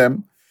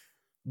them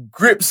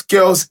grips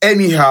girls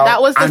anyhow. That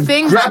was the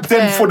thing. Grabbed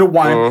them for the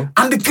wine,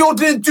 and the girl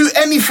didn't do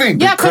anything.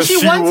 Yeah, because she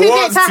wanted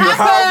it to happen.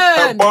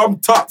 Have her bum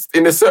touched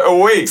in a certain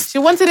way. She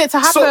wanted it to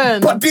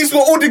happen. But these are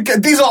all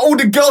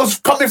the girls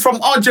coming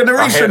from our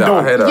generation, though.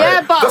 I hear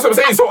that. But that's what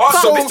I'm saying.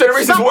 So this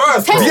generation is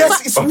worse. Bro.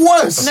 Yes, it's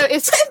worse. No,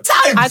 it's 10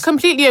 times. I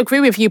completely agree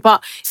with you,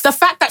 but the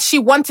fact that she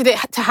wanted it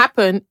to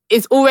happen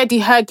is already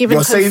her giving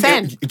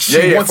consent.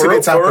 She wanted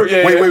it to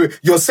happen. Wait.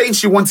 You're saying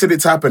she wanted it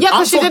to happen? Yeah,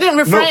 because she didn't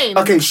refrain.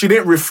 No, okay, she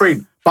didn't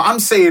refrain. But I'm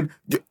saying,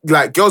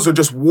 like, girls were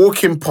just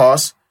walking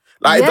past.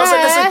 Like,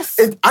 yes.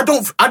 I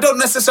don't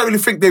necessarily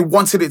think they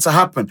wanted it to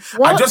happen.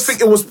 What? I just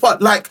think it was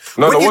part, like...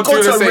 what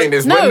you're saying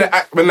is when the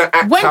act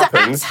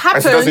happens,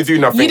 and she doesn't do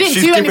nothing,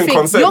 she's giving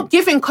consent. You're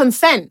giving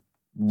consent.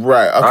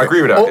 Right, okay. I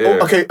agree with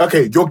that.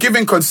 Okay, you're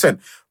giving consent.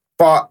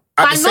 But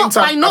at the same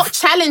time... By not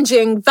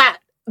challenging that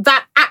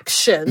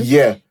action,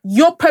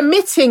 you're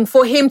permitting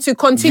for him to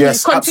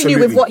continue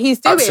with what he's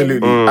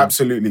doing.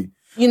 Absolutely.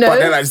 You know? But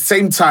then at the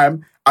same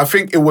time, I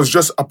think it was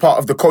just a part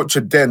of the culture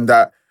then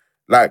that,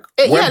 like,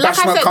 when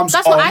Bashment comes on...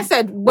 That's what I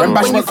said when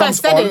you first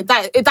said it.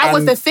 That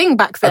was the thing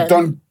back then.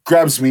 Don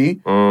grabs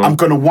me, I'm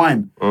gonna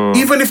whine.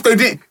 Even if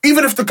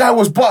the guy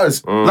was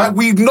butters. Like,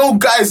 we know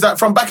guys that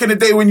from back in the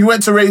day when you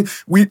went to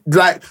rave,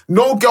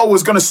 no girl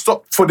was gonna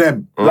stop for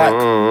them, like,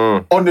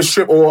 on the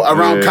strip or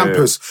around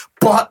campus.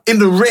 But in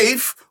the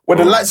rave, when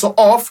the lights are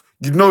off,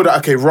 you know that,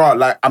 okay, right,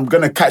 like, I'm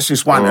going to catch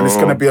this one and it's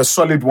going to be a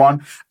solid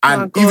one.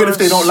 And even if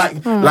they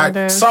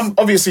don't some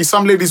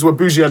ladies were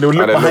bougie and they would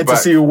look behind to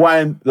see you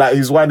whine, like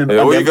he's whining on them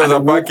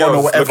and walk on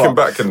or whatever. Looking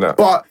back in that.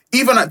 But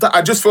even at that,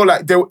 I just feel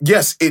like it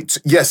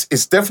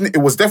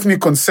was definitely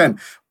consent,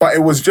 but it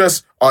was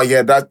just,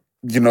 that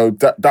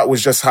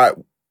was just how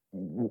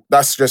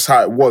that's just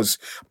how it was.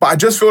 But I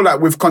just feel like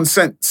with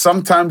consent,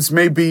 sometimes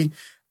maybe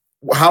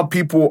how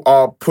people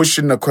are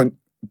pushing the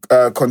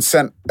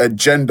consent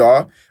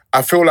agenda,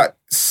 I feel like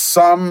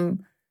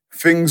some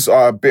things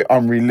are a bit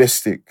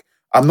unrealistic.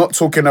 I'm not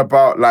talking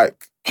about,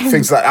 like,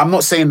 things like, I'm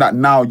not saying that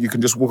now you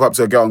can just walk up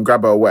to a girl and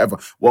grab her or whatever.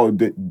 Well,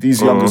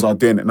 these youngers are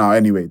doing it now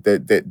anyway.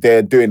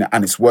 They're doing it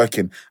and it's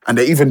working. And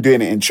they're even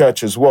doing it in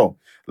church as well.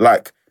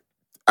 Like,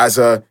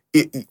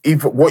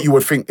 even what you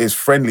would think is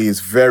friendly is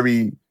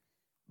very,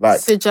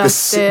 like,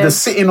 the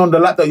sitting on the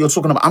lap that you're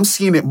talking about. I'm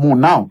seeing it more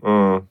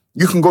now.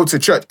 You can go to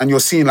church and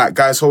you're seeing like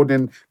guys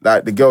holding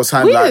like the girl's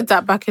hand. We did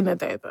that back in the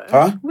day, though.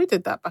 Huh? We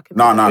did that back in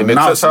the day. No, in the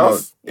church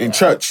house? In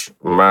church.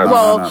 Man.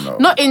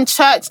 Not in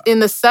church in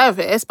the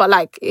service, but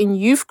like in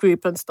youth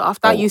group and stuff.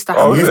 That used to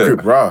happen. Youth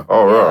group, bro.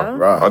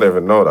 Right. I didn't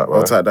even know that, man.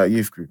 I'll take that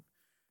youth group.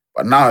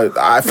 But now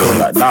I feel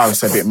like now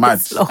it's a bit mad.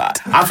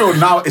 I feel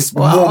now it's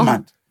more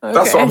mad. Okay.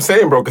 That's what I'm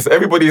saying, bro, because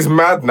everybody's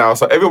mad now,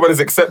 so everyone is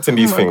accepting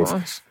these things.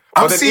 Gosh.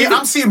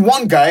 I'm seeing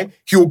one guy,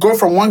 he'll go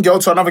from one girl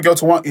to another girl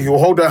to one, he'll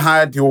hold her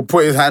hand, he'll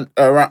put his hand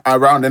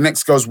around the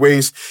next girl's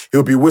waist,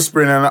 he'll be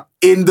whispering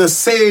in the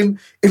same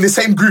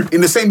group, in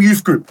the same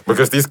youth group.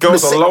 Because these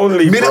girls are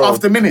lonely, minute bro.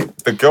 after minute.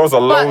 The girls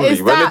are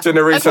lonely. We're the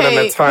generation and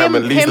the time,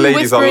 and these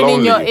ladies are lonely.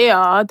 In your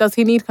ear, does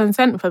he need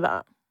consent for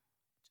that?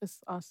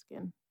 Just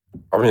asking.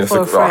 I mean,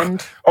 for a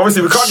friend.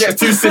 Obviously, we can't get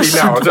too silly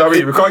now. Do you know what I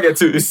mean? We can't get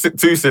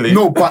too silly.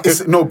 No, but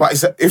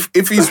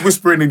if he's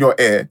whispering in your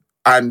ear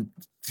and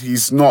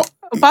he's not.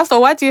 Pastor,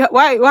 why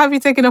have you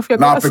taken off your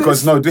glasses?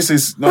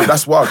 Because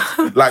that's wild.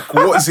 Like,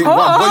 what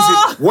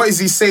is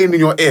he saying in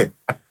your ear?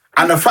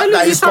 And the fact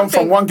that he's gone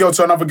from one girl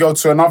to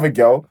another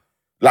girl,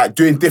 like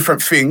doing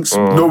different things,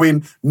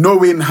 knowing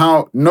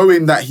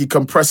that he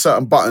can press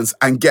certain buttons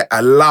and get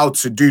allowed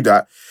to do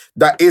that.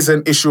 That is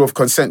an issue of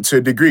consent to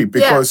a degree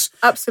because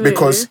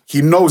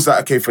he knows that,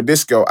 okay, for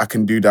this girl, I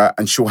can do that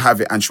and she'll have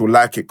it and she'll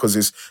like it because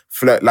it's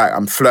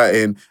I'm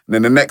flirting. And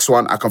then the next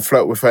one, I can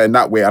flirt with her in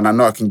that way and I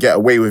know I can get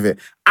away with it.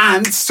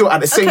 And still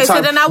at the same time,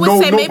 so then I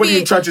would say nobody maybe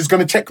in church is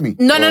going to check me.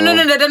 No.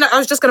 Then I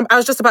was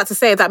just about to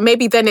say that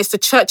maybe then it's the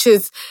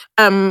church's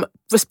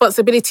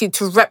responsibility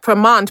to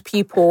reprimand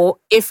people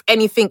if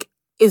anything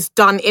is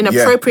done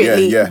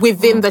inappropriately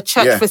within the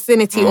church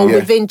vicinity or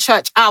within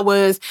church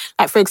hours.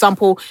 Like, for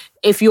example,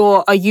 if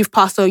you're a youth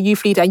pastor or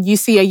youth leader and you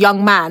see a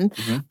young man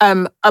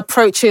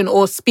approaching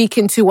or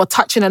speaking to or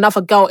touching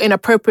another girl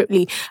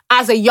inappropriately,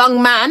 as a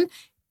young man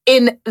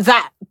in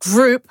that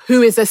group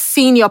who is a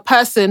senior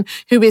person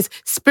who is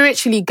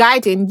spiritually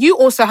guiding, you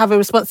also have a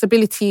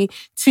responsibility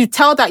to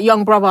tell that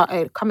young brother,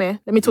 hey, come here,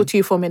 let me talk to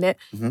you for a minute.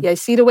 Yeah,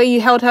 see the way you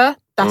held her?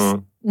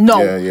 That's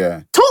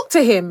no. Talk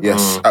to him.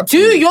 Yes,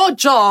 absolutely. Do your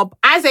job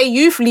as a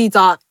youth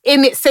leader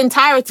in its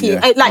entirety.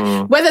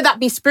 Like, whether that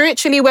be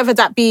spiritually, whether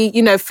that be,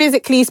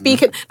 physically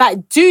speaking,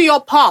 like, do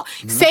your part.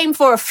 Same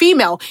for a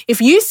female.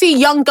 If you see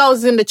young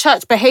girls in the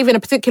church behave in a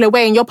particular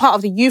way and you're part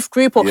of the youth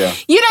group, or you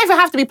don't even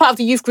have to be part of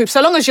the youth group, so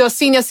long as you're a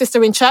senior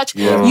sister in church,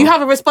 you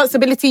have a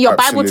responsibility. Your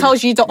Bible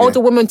tells you the older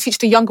woman teach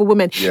the younger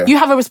woman. You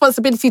have a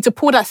responsibility to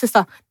pull that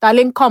sister,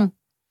 darling, come.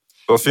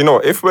 So,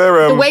 if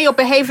we're the way you're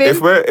behaving,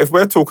 if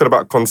we're talking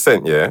about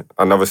consent, and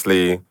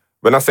obviously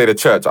when I say the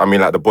church, I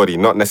mean like the body,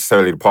 not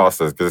necessarily the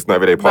pastors, because it's not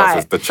everyday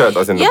pastors. The church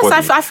as in the body.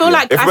 Yes, I feel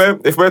like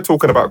if we're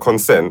talking about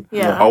consent,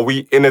 are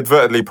we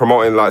inadvertently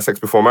promoting like sex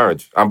before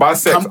marriage? And by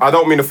sex, I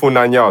don't mean the full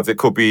 9 yards. It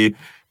could be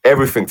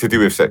everything to do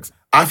with sex.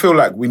 I feel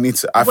like we need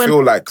to. We need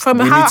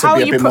to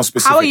be a bit more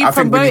specific. I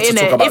think we need to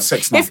talk about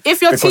sex now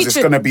if you're because teaching, it's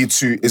going to be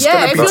too. It's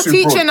yeah, going to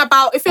be too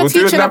broad. If you're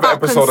teaching about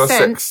episode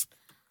consent. On sex.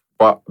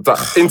 But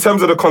in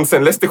terms of the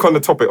consent, let's stick on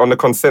the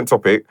consent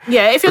topic.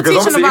 Yeah, if you're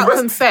teaching about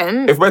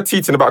consent. If we're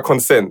teaching about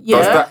consent,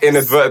 does that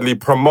inadvertently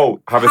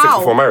promote having sex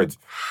before marriage?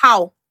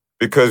 How?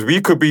 Because we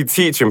could be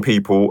teaching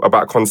people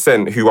about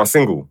consent who are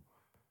single.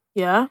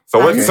 Yeah.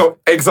 So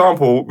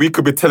example, we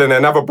could be telling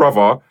another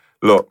brother,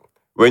 look,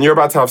 when you're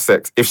about to have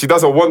sex, if she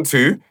doesn't want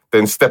to,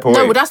 then step away.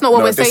 No, but that's not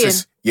what we're saying.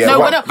 It's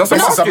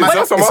a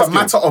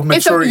matter of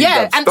maturity.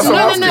 And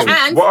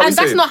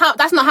that's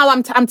not how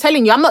I'm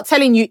telling you. I'm not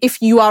telling you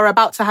if you are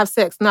about to have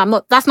sex. No, I'm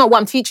not. That's not what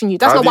I'm teaching you.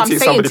 That's not what I'm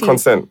saying to you.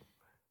 Consent?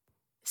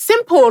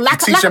 Simple, like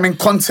teach them in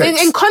context.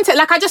 In context,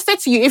 like I just said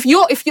to you,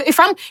 if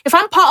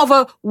I'm part of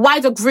a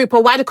wider group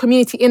or wider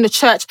community in the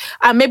church,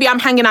 maybe I'm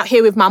hanging out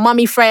here with my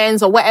mummy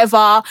friends or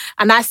whatever,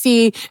 and I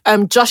see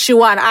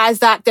Joshua and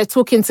Isaac, they're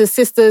talking to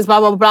sisters, blah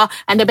blah blah,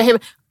 and they're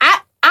behaving.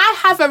 I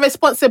have a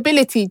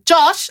responsibility.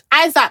 Josh,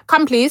 Isaac,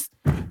 come please.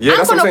 Yeah,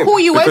 I'm going to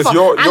pull you because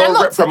over.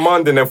 You're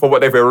reprimanding them for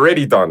what they've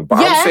already done. But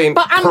I'm saying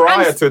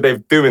prior to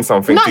them doing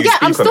something. No,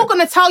 I'm still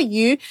going to tell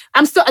you.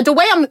 The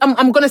way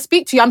I'm going to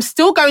speak to you, I'm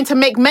still going to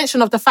make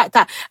mention of the fact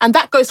that, and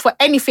that goes for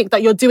anything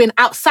that you're doing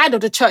outside of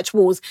the church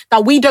walls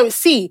that we don't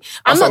see.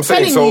 I'm not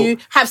telling you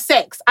have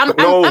sex.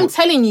 I'm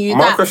telling you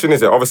my that. question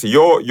is, obviously,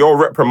 you're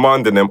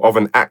reprimanding them of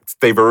an act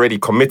they've already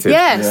committed.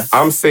 Yes.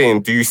 I'm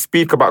saying, do you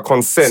speak about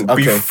consent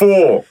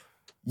before?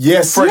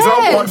 Yes. For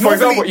example,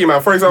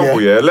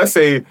 let's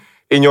say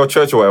in your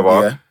church or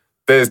whatever,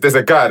 there's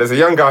a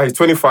young guy, he's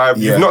 25,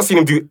 you've not seen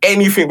him do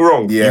anything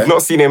wrong. You've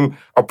not seen him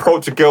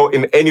approach a girl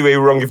in any way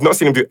wrong, you've not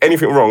seen him do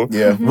anything wrong.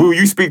 Will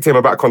you speak to him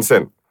about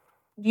consent?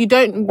 You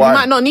don't. Why? You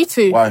might not need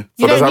to. Why?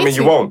 So does that mean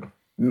you won't?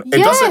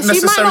 It doesn't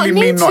necessarily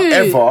mean not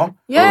ever.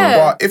 Yeah.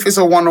 But if it's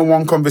a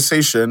one-on-one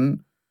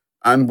conversation,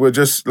 and we're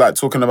just like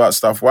talking about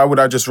stuff, why would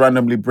I just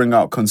randomly bring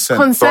out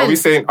consent? So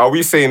are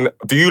we saying,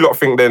 do you lot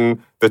think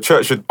then the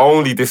church should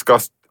only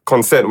discuss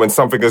consent when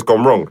something has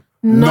gone wrong?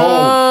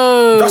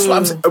 No. That's what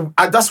I'm saying.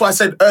 That's why I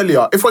said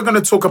earlier, if we're going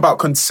to talk about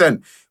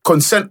consent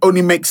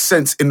only makes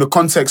sense in the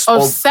context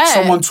of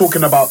someone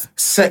talking about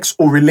sex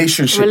or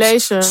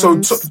relationships. So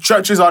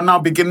churches are now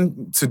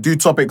beginning to do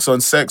topics on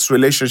sex,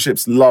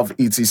 relationships, love,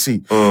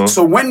 etc.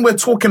 So when we're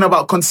talking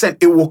about consent,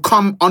 it will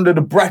come under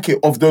the bracket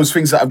of those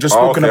things that I've just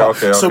spoken about.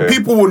 So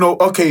people will know,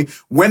 okay,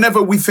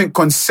 whenever we think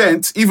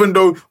consent, even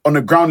though on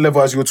the ground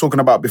level, as you were talking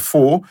about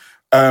before,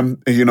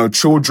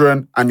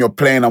 children and you're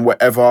playing and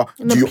whatever.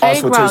 Do you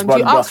ask for toys?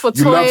 You ask for toys.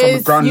 You learn from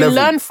the ground level. You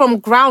learn from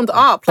ground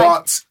up.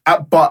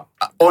 But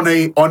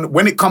on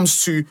when it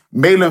comes to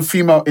male and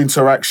female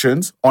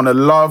interactions on a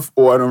love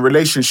or on a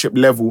relationship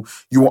level,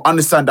 you will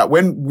understand that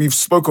when we've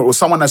spoken or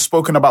someone has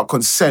spoken about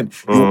consent,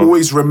 you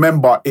always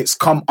remember it's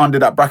come under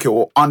that bracket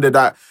or under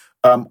that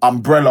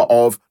umbrella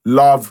of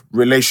love,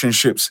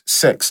 relationships,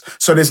 sex.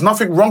 So there's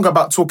nothing wrong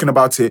about talking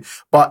about it.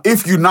 But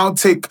if you now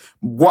take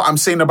what I'm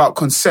saying about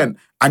consent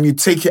and you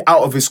take it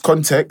out of its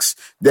context,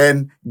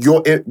 then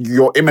you're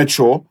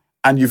immature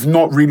and you've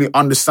not really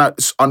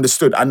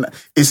understood. And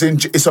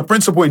it's a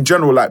principle in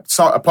general. Like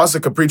a pastor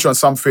could preach on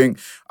something.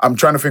 I'm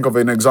trying to think of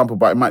an example,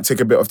 but it might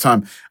take a bit of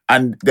time.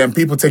 And then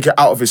people take it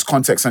out of its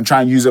context and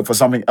try and use it for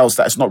something else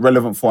that it's not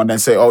relevant for, and then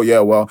say, "Oh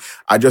yeah, well,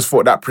 I just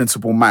thought that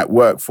principle might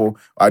work for.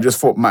 I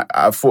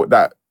thought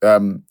that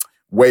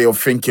way of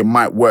thinking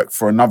might work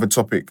for another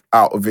topic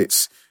out of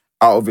its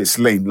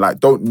lane." Like,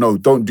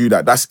 don't do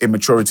that. That's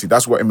immaturity.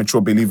 That's what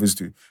immature believers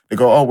do. They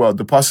go, "Oh well,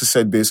 the pastor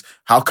said this.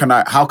 How can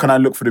I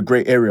look for the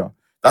grey area?"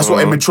 That's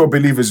what immature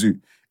believers do.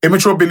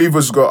 Immature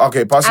believers go,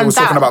 "Okay, pastor was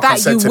talking about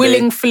consent today." That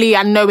you willingly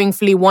and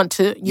knowingly want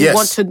to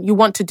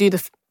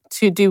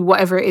do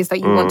whatever it is that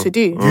you want to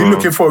do. You're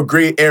looking for a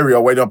grey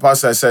area where your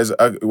pastor says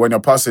when your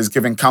pastor is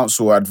giving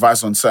counsel or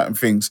advice on certain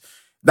things.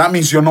 That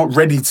means you're not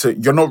ready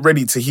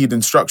to heed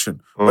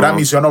instruction. But that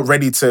means you're not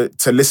ready to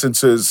listen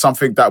to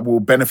something that will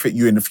benefit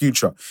you in the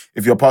future.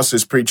 If your pastor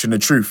is preaching the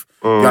truth,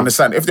 you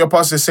understand? If your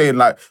pastor is saying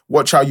like,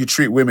 watch how you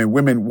treat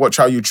women, watch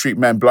how you treat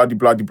men, blah,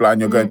 blah, blah, blah,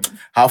 and you're going,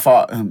 how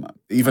far,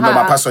 even though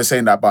my pastor is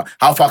saying that, but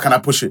how far can I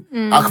push it?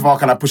 How far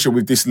can I push it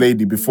with this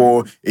lady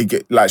before it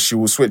get like she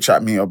will switch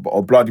at me or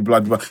blah,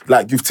 blah, blah.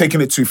 Like you've taken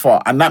it too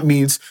far. And that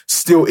means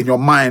still in your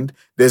mind,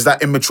 there's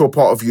that immature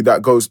part of you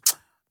that goes,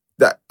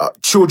 that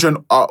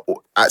children are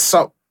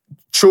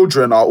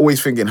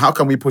always thinking, how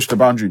can we push the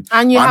boundary?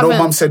 I know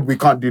mum said we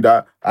can't do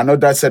that. I know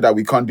dad said that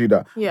we can't do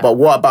that. Yeah. But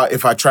what about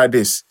if I try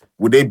this?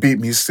 Would they beat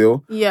me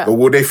still? Yeah. Or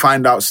will they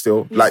find out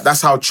still? Like,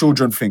 that's how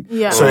children think.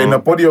 Yeah. So in the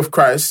body of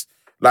Christ,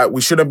 like,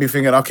 we shouldn't be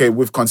thinking, okay,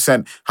 with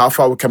consent, how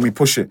far can we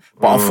push it?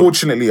 But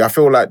unfortunately, I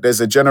feel like there's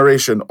a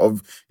generation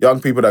of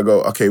young people that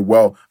go, okay,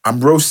 well,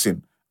 I'm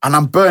roasting and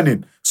I'm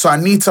burning. So I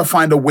need to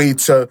find a way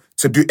to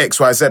do X,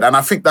 Y, Z. And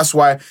I think that's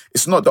why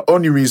it's not the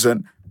only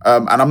reason,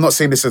 and I'm not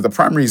saying this as the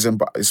prime reason,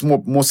 but it's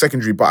more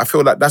secondary. But I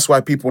feel like that's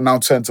why people now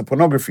turn to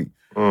pornography.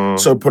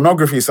 So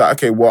pornography is like,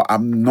 okay, well,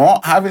 I'm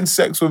not having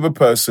sex with a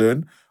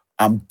person.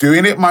 I'm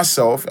doing it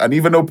myself. And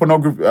even though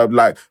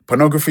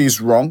pornography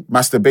is wrong,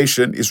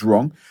 masturbation is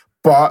wrong.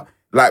 But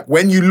like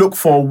when you look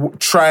for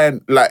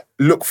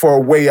a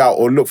way out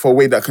or look for a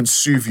way that can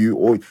soothe you,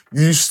 or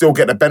you still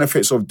get the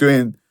benefits of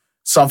doing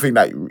something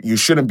that you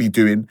shouldn't be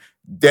doing,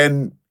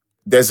 then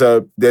there's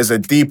a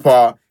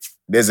deeper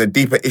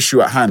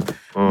issue at hand.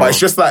 But it's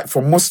just like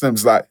for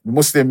Muslims, like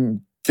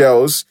Muslim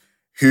girls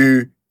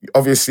who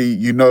obviously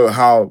you know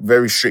how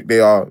very strict they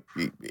are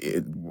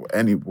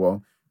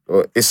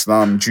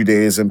Islam,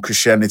 Judaism,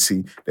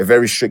 Christianity, they're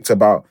very strict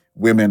about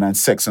women and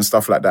sex and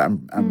stuff like that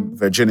and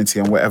virginity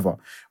and whatever.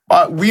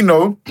 But we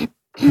know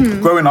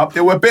growing up,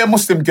 there were bare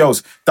Muslim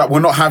girls that were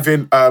not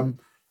having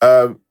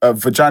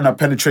vagina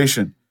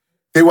penetration.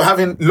 They were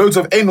having loads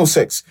of anal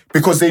sex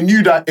because they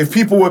knew that if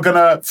people were going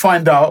to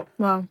find out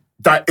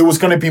that it was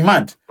going to be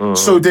mad.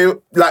 So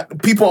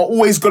people are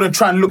always going to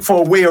try and look for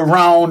a way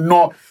around.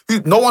 No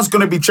one's going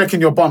to be checking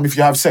your bum if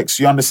you have sex,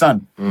 you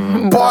understand?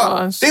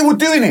 But they were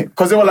doing it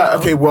because they were like,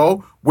 okay,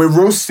 well, we're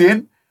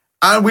roasting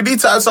and we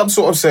need to have some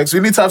sort of sex. We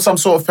need to have some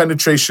sort of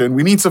penetration.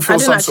 We need to feel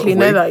some sort of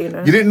way. I didn't actually know that, you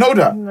know. You didn't know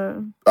that?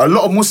 No. A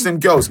lot of Muslim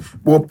girls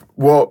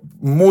were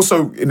more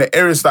so in the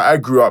areas that I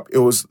grew up, it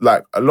was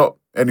like a lot.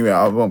 Anyway,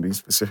 I won't be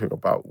specific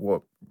about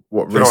what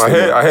I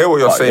hear what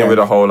you're saying with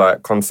the whole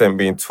like consent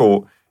being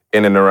taught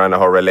in and around the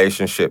whole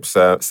relationships,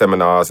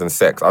 seminars and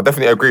sex. I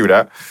definitely agree with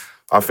that.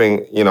 I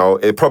think,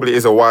 it probably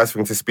is a wise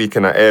thing to speak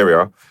in that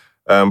area.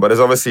 But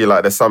there's obviously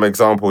there's some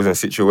examples and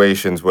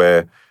situations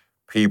where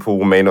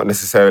people may not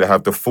necessarily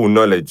have the full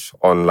knowledge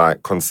on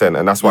consent.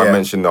 And that's why I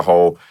mentioned the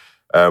whole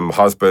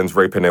husbands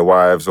raping their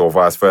wives or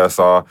vice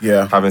versa,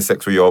 having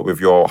sex with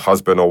your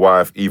husband or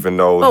wife, even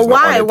though... But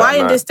why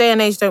in this day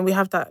and age don't we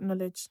have that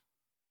knowledge?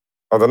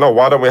 I don't know.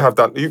 Why don't we have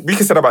that? We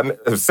can say that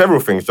about several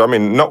things. I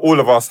mean, not all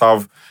of us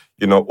have,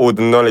 all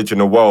the knowledge in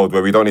the world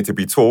where we don't need to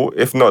be taught.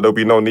 If not, there'll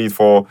be no need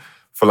for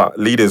for like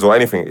leaders or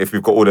anything if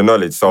we've got all the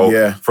knowledge. So,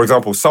 for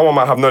example, someone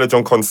might have knowledge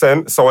on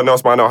consent, someone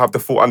else might not have the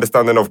full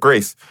understanding of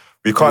grace.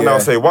 We can't now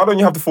say, why don't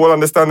you have the full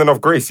understanding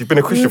of grace? You've been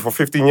a Christian for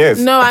 15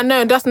 years. No, I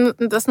know. That's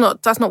not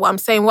what I'm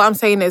saying. What I'm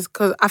saying is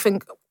because I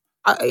think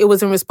it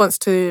was in response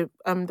to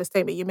the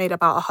statement you made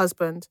about a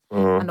husband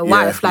and a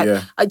wife. Do you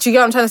get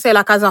what I'm trying to say?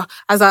 Like as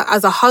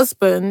a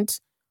husband,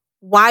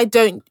 why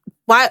don't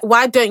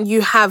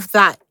you have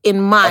that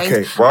in mind?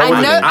 Okay.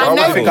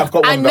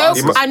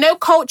 I know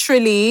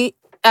culturally,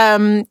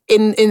 in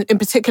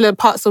particular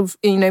parts of,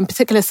 in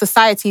particular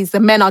societies, the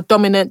men are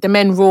dominant, the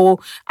men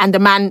rule, and the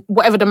man,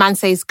 whatever the man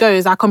says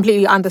goes. I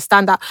completely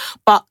understand that.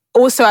 But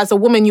also as a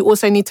woman, you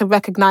also need to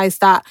recognize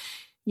that,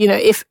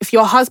 if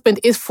your husband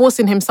is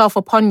forcing himself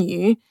upon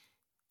you,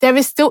 there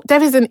is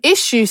an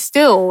issue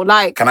still.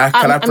 Like, can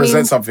I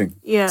present something?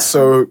 Yeah.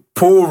 So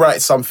Paul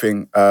writes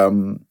something.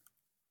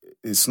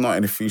 It's not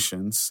in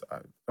Ephesians. I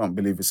don't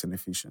believe it's in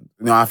Ephesians.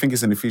 No, I think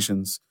it's in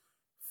Ephesians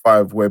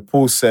 5, where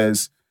Paul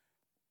says,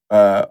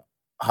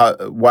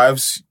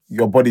 wives,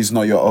 your body's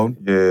not your own.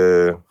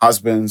 Yeah.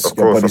 Husbands,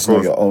 your body's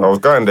not your own. I was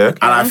going there.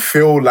 And I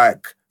feel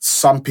like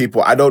some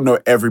people, I don't know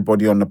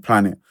everybody on the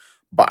planet,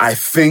 but I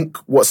think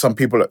what some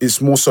people,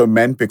 it's more so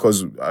men,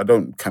 because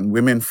can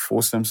women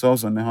force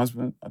themselves on their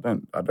husband? I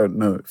don't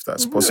know if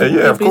that's possible.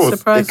 Yeah, of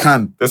course. They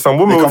can. There's some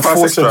women with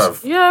sex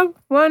drive. Yeah,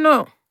 why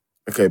not?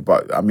 Okay,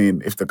 but I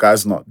mean, if the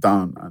guy's not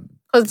down and...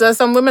 Because there's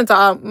some women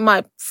that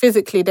might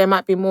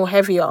be more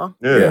heavier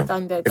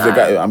than their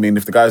guy.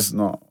 If the guy's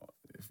not,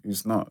 if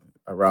he's not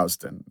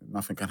aroused, then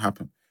nothing can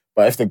happen.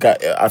 But if the guy,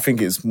 I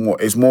think it's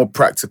more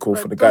practical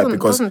for the guy because it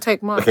doesn't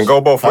take much. It can go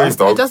both ways,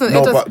 though. It doesn't.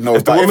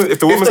 If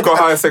the woman's got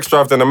higher sex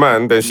drive than a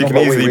man, then she can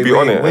easily be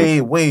on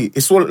it. Wait.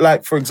 It's all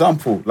like, for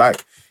example,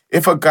 like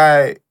if a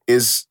guy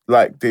is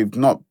like they've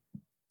not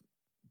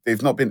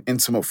been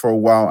intimate for a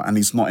while and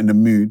he's not in the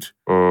mood.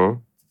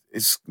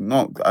 It's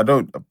not. I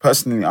don't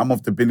personally. I'm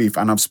of the belief,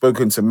 and I've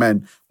spoken to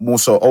men, more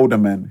so older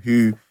men,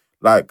 who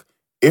like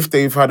if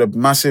they've had a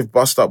massive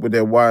bust up with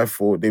their wife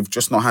or they've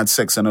just not had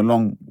sex in a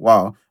long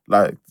while.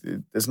 Like,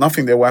 there's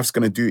nothing their wife's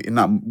going to do in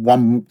that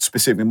one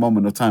specific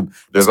moment of time.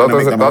 Yeah,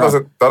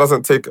 that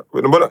doesn't take...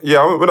 we're not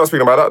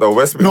speaking about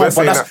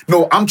that,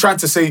 though. I'm trying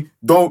to say,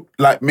 don't,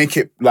 like, make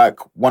it, like,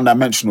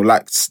 one-dimensional.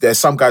 Like, there's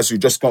some guys who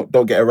just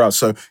don't get aroused.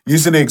 So,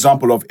 using the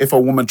example of if a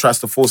woman tries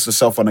to force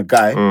herself on a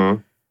guy,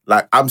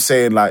 like, I'm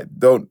saying, like,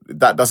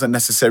 that doesn't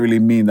necessarily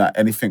mean that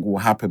anything will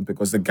happen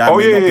because the guy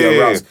may not be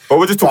aroused. But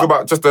we're just talking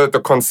about just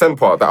the consent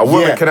part, that a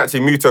woman can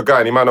actually mute a guy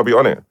and he might not be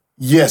on it.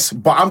 Yes,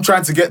 but I'm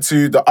trying to get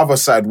to the other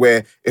side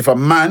where if a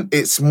man,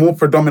 it's more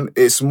common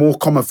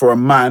for a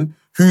man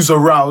who's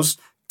aroused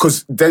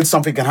because then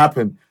something can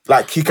happen.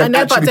 Like he can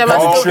actually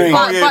penetrate.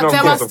 But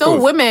there are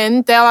still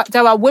women, there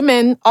are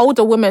women,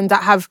 older women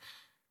that have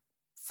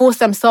forced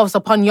themselves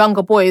upon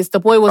younger boys. The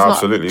boy was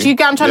absolutely. Not... Do you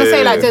get what I'm trying to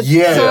say? Like,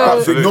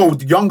 absolutely. No,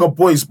 younger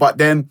boys, but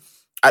then...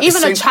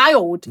 Even a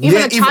child, and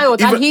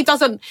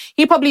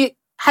he probably...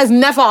 has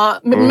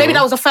never, maybe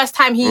that was the first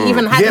time he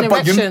even had an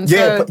erection.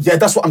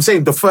 That's what I'm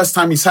saying. The first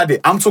time he's had it.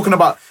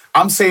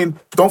 I'm saying,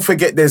 don't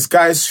forget there's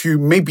guys who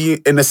may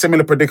be in a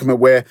similar predicament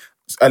where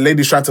a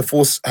lady's trying to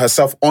force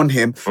herself on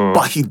him,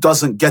 but he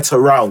doesn't get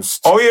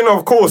aroused. Oh, yeah, no,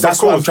 of course.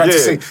 That's what I'm trying to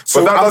say.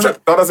 So but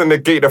that doesn't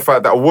negate the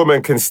fact that a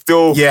woman can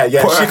still put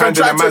her hand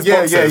in a man's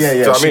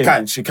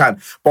boxes. She can.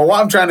 But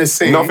what I'm trying to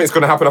say... Nothing's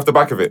going to happen off the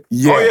back of it.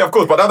 Yeah. Oh, yeah, of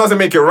course. But that doesn't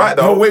make it right,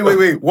 though. No,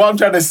 wait. What I'm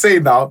trying to say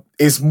now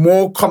is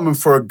more common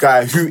for a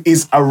guy who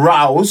is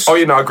aroused... Oh,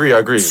 yeah, no, I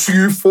agree.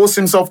 ...to force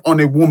himself on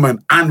a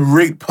woman and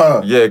rape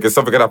her. Yeah, because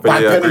something can happen.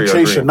 By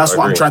penetration. That's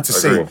what I'm trying to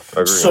say.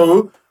 Agree.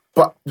 So,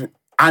 but...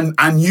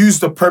 And use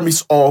the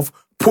premise of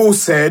Paul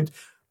said,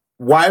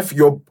 wife,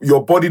 your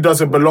body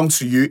doesn't belong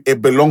to you, it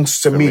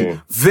belongs to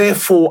me.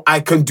 Therefore,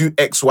 I can do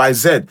X, Y,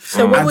 Z.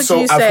 So what would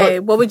you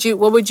say? What would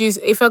you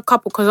if a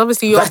couple, because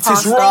obviously you're a pastor,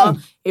 is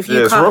wrong.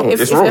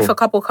 If a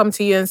couple come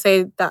to you and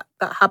say that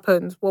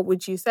happened, what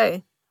would you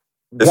say?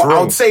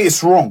 I would say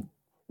it's wrong.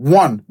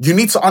 One, you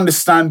need to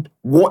understand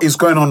what is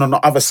going on the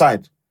other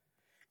side.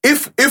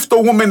 If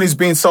the woman is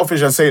being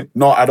selfish and saying,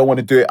 no, I don't want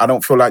to do it, I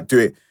don't feel like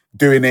doing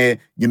it,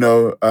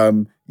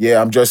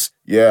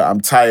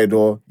 I'm tired,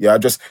 or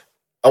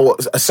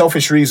a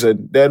selfish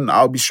reason, then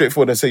I'll be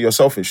straightforward and say you're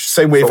selfish.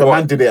 Same way if a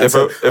man did it and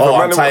said,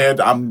 I'm tired,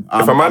 I'm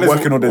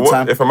working all the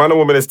time. If a man or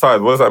woman is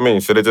tired, what does that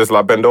mean? Should they just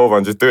like bend over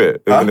and just do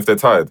it, even if they're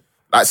tired?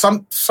 Like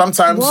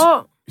sometimes...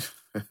 What?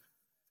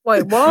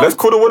 Wait, what? Let's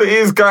call it what it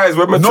is, guys.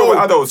 We're mature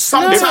adults.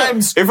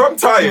 Sometimes... If I'm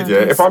tired,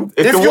 if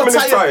the woman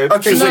is tired,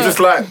 she should just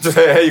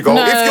here you go.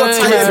 No, if you're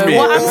tired...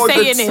 What I'm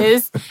saying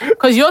is,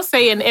 because you're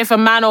saying if a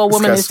man or a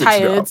woman is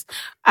tired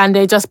and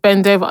they just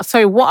bend over.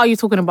 Sorry, what are you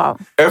talking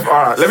about? All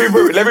right, let me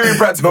be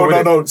practical.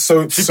 No.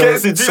 So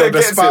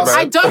the spouse...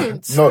 I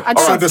don't. No,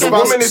 so the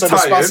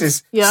spouse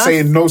is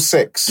saying no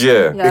sex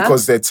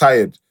because they're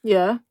tired.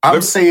 Yeah.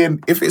 I'm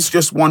saying if it's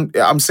just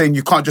I'm saying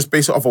you can't just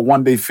base it off a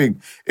one-day thing.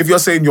 If you're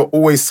saying you're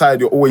always tired,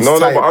 you're always tired.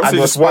 No, but I'm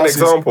saying just one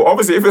example.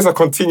 Obviously, if it's a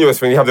continuous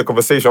thing, you have the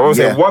conversation. I'm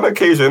saying one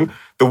occasion,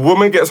 the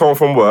woman gets home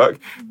from work,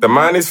 the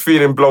man is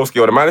feeling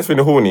blowsky or the man is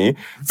feeling horny,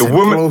 the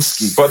woman,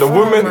 blowsky. but the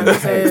woman,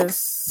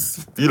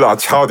 you lot are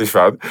childish,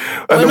 man.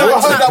 We're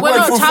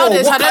not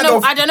childish. I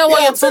don't know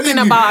what you're talking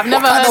about. I've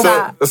never heard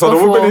that. So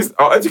the woman is,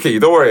 I'll educate you,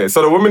 don't worry.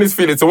 So the woman is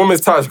feeling, so the woman's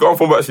tired, she got home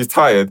from work, she's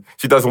tired,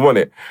 she doesn't want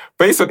it.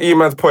 Based on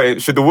E-Man's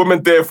point, should the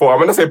woman therefore, I'm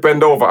going to say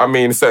bend over, I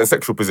mean certain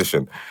sexual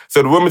position.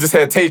 So the woman just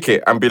here take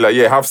it and be like,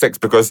 yeah, have sex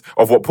because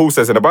of what Paul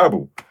says in the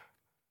Bible.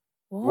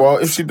 Well,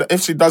 if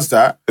she does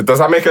that... Does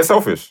that make her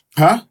selfish?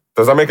 Huh?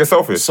 Does that make her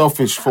selfish?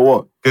 Selfish for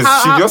what?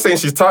 Because you're saying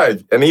she's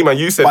tired, and E-Man,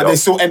 you said... But they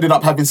still ended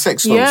up having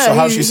sex, though. Yeah, so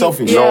how's she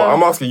selfish? No,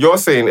 I'm asking, you're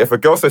saying if a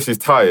girl says she's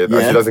tired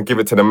and she doesn't give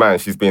it to the man,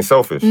 she's being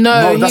selfish.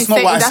 No, that's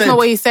not what I said. That's not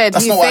what he said.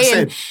 That's not what I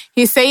said.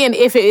 He's saying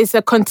if it is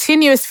a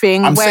continuous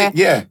thing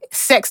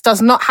sex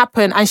does not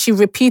happen and she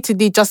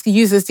repeatedly just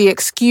uses the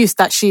excuse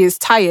that she is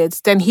tired,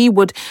 then he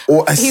would...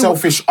 Or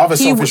selfish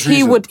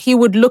reason. He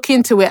would look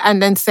into it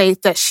and then say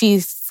that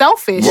she's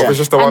selfish. What if it's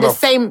just the and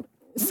one-off?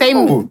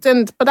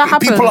 But that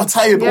happens. People are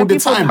tired all the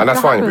time. And that's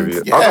fine with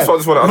you. That's what I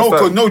just want to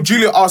understand. No,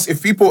 Julia asked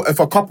if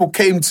a couple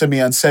came to me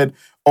and said,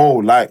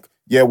 we're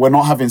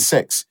not having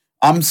sex.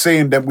 I'm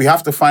saying that we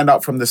have to find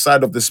out from the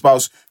side of the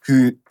spouse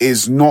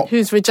who's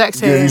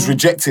rejecting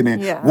it.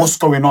 Yeah. What's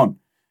going on?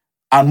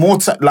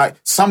 And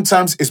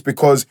sometimes it's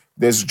because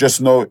there's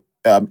just no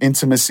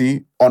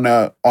intimacy on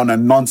a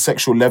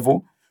non-sexual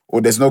level,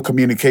 or there's no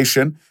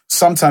communication.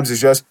 Sometimes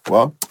it's just,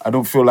 I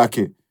don't feel like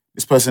it.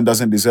 This person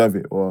doesn't deserve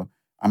it, or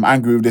I'm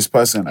angry with this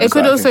person. It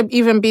could also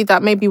even be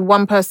that maybe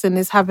one person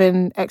is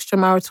having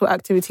extramarital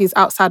activities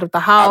outside of the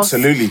house.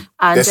 Absolutely.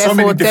 And there's therefore so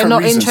many they're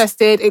not reasons.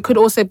 interested. It could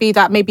also be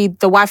that maybe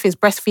the wife is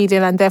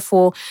breastfeeding and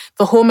therefore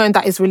the hormone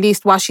that is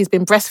released while she's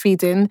been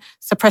breastfeeding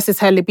suppresses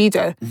her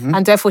libido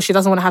and therefore she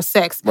doesn't want to have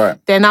sex. Right.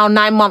 They're now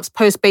 9 months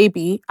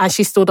post-baby and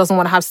she still doesn't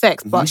want to have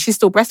sex, but she's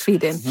still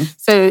breastfeeding.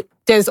 So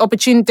there's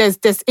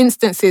there's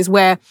instances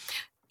where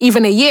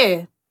even a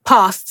year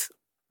past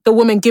the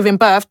woman giving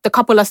birth, the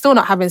couple are still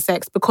not having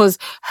sex because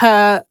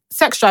her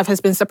sex drive has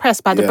been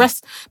suppressed by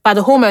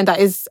the hormone that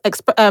is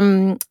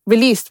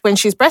released when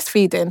she's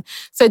breastfeeding.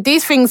 So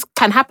these things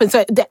can happen.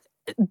 So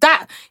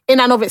that in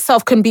and of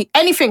itself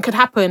anything could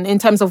happen in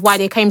terms of why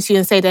they came to you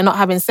and say they're not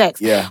having sex.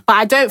 Yeah. But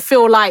I don't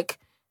feel like,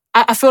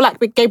 I feel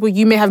like with Gabriel,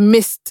 you may have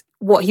missed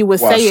what he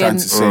was saying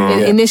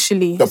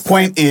initially. The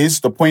point is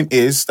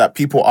that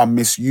people are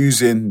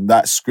misusing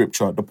that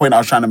scripture. The point I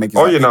was trying to make is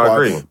that people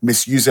are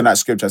misusing that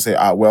scripture and say,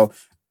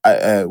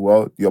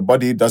 your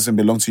body doesn't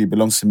belong to you, it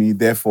belongs to me.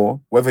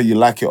 Therefore, whether you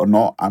like it or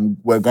not,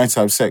 we're going to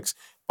have sex.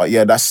 But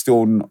that's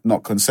still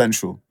not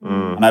consensual.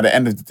 And at the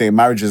end of the day,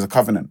 marriage is a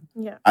covenant.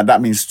 Yeah. And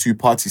that means two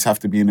parties have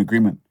to be in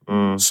agreement.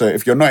 So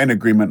if you're not in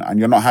agreement and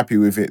you're not happy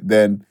with it,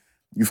 then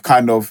you've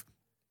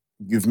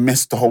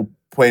missed the whole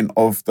point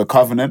of the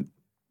covenant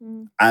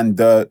and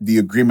the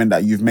agreement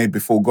that you've made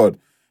before God.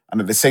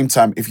 And at the same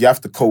time, if you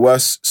have to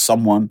coerce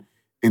someone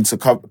into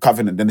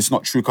covenant, then it's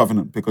not true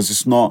covenant, because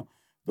it's not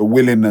the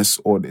willingness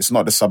or it's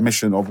not the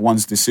submission of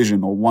one's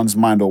decision or one's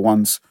mind or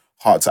one's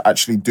heart to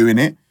actually doing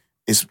it.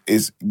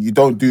 Is you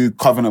don't do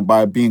covenant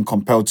by being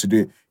compelled to do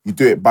it. You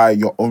do it by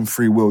your own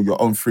free will,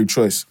 your own free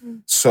choice.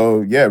 So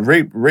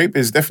rape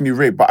is definitely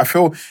rape. But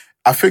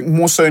I think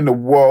more so in the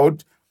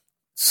world,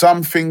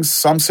 some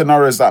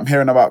scenarios that I'm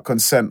hearing about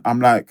consent,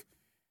 I'm like,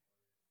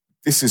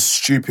 this is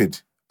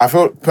stupid. I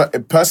feel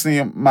personally,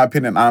 in my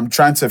opinion, I'm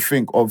trying to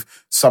think of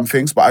some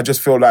things, but I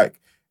just feel like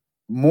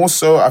more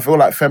so, I feel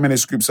like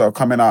feminist groups are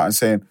coming out and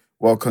saying,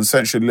 well,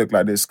 consent should look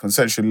like this,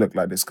 consent should look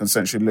like this,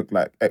 consent should look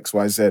like X,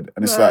 Y, Z.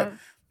 And it's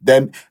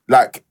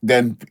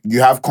then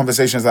you have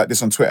conversations like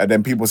this on Twitter,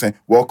 then people say,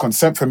 well,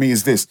 consent for me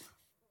is this.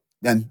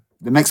 Then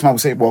the next man will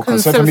say, well,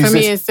 consent for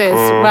me is this.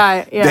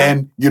 Right, yeah.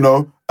 Then,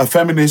 a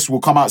feminist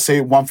will come out and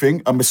say one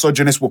thing, a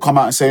misogynist will come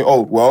out and say,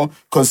 oh, well,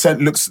 consent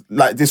looks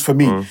like this for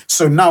me.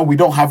 So now we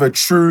don't have a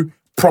true,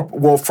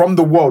 from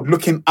the world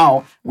looking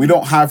out, we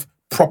don't have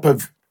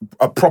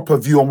a proper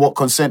view on what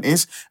consent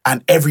is,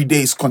 and every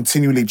day is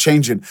continually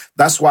changing.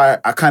 That's why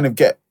I kind of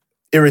get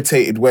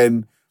irritated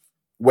when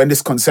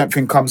this consent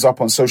thing comes up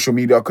on social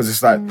media, because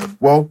it's like,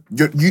 well,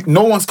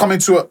 no one's coming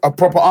to a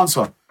proper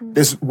answer.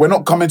 We're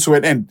not coming to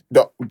an end.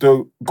 The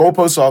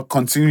goalposts are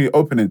continually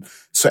opening.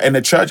 So in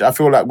the church, I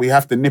feel like we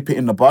have to nip it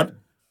in the bud.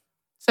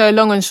 So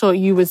long and short,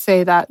 you would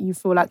say that you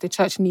feel like the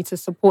church needs to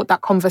support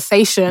that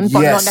conversation,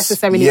 but not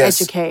necessarily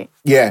educate.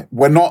 Yeah,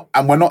 we're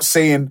not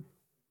saying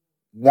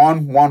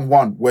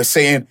 1-1-1. We're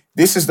saying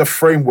this is the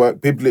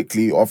framework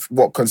biblically of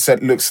what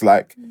consent looks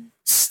like.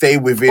 Stay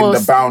within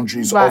the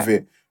boundaries of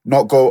it.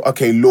 Not go,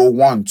 okay, law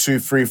 1, 2,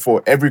 3,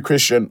 4. Every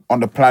Christian on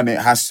the planet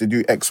has to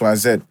do X, Y,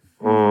 Z.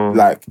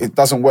 Like, it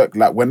doesn't work.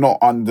 Like, we're not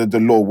under the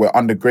law, we're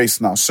under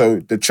grace now. So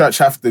the church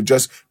have to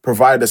just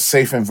provide a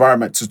safe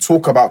environment to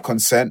talk about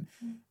consent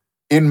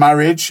in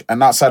marriage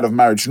and outside of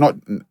marriage. Not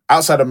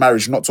outside of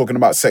marriage, not talking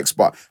about sex,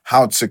 but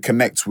how to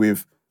connect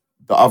with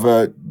the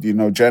other,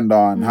 gender,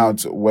 and how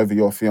to, whether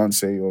your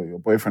fiance or your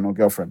boyfriend or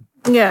girlfriend.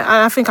 Yeah,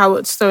 and I think I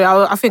was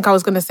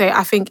going to say,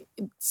 I think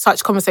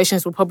such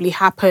conversations will probably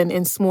happen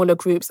in smaller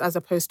groups as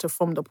opposed to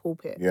from the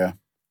pulpit. Yeah.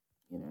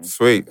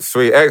 Sweet.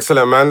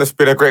 Excellent, man. It's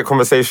been a great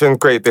conversation,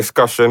 great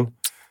discussion.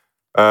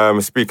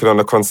 Speaking on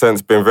the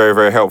consent's been very,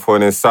 very helpful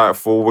and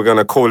insightful. We're going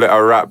to call it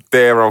a wrap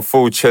there,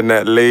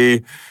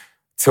 unfortunately.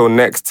 Till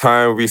next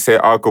time, we say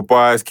our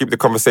goodbyes. Keep the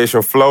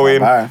conversation flowing.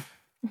 Bye.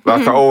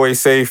 Like I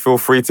always say, feel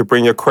free to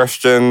bring your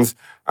questions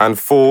and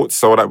thoughts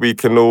so that we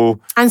can all...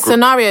 And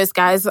scenarios,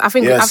 guys. I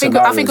think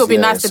it would be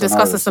nice to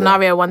discuss a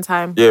scenario one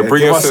time. Yeah,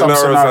 bring your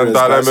scenarios and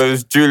dilemmas.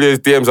 Guys. Julia's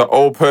DMs are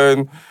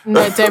open.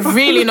 No, they're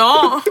really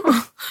not.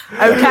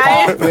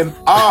 Okay? Popping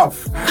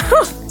off.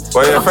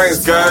 Well, yeah,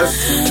 thanks,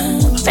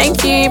 guys.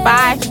 Thank you.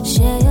 Bye.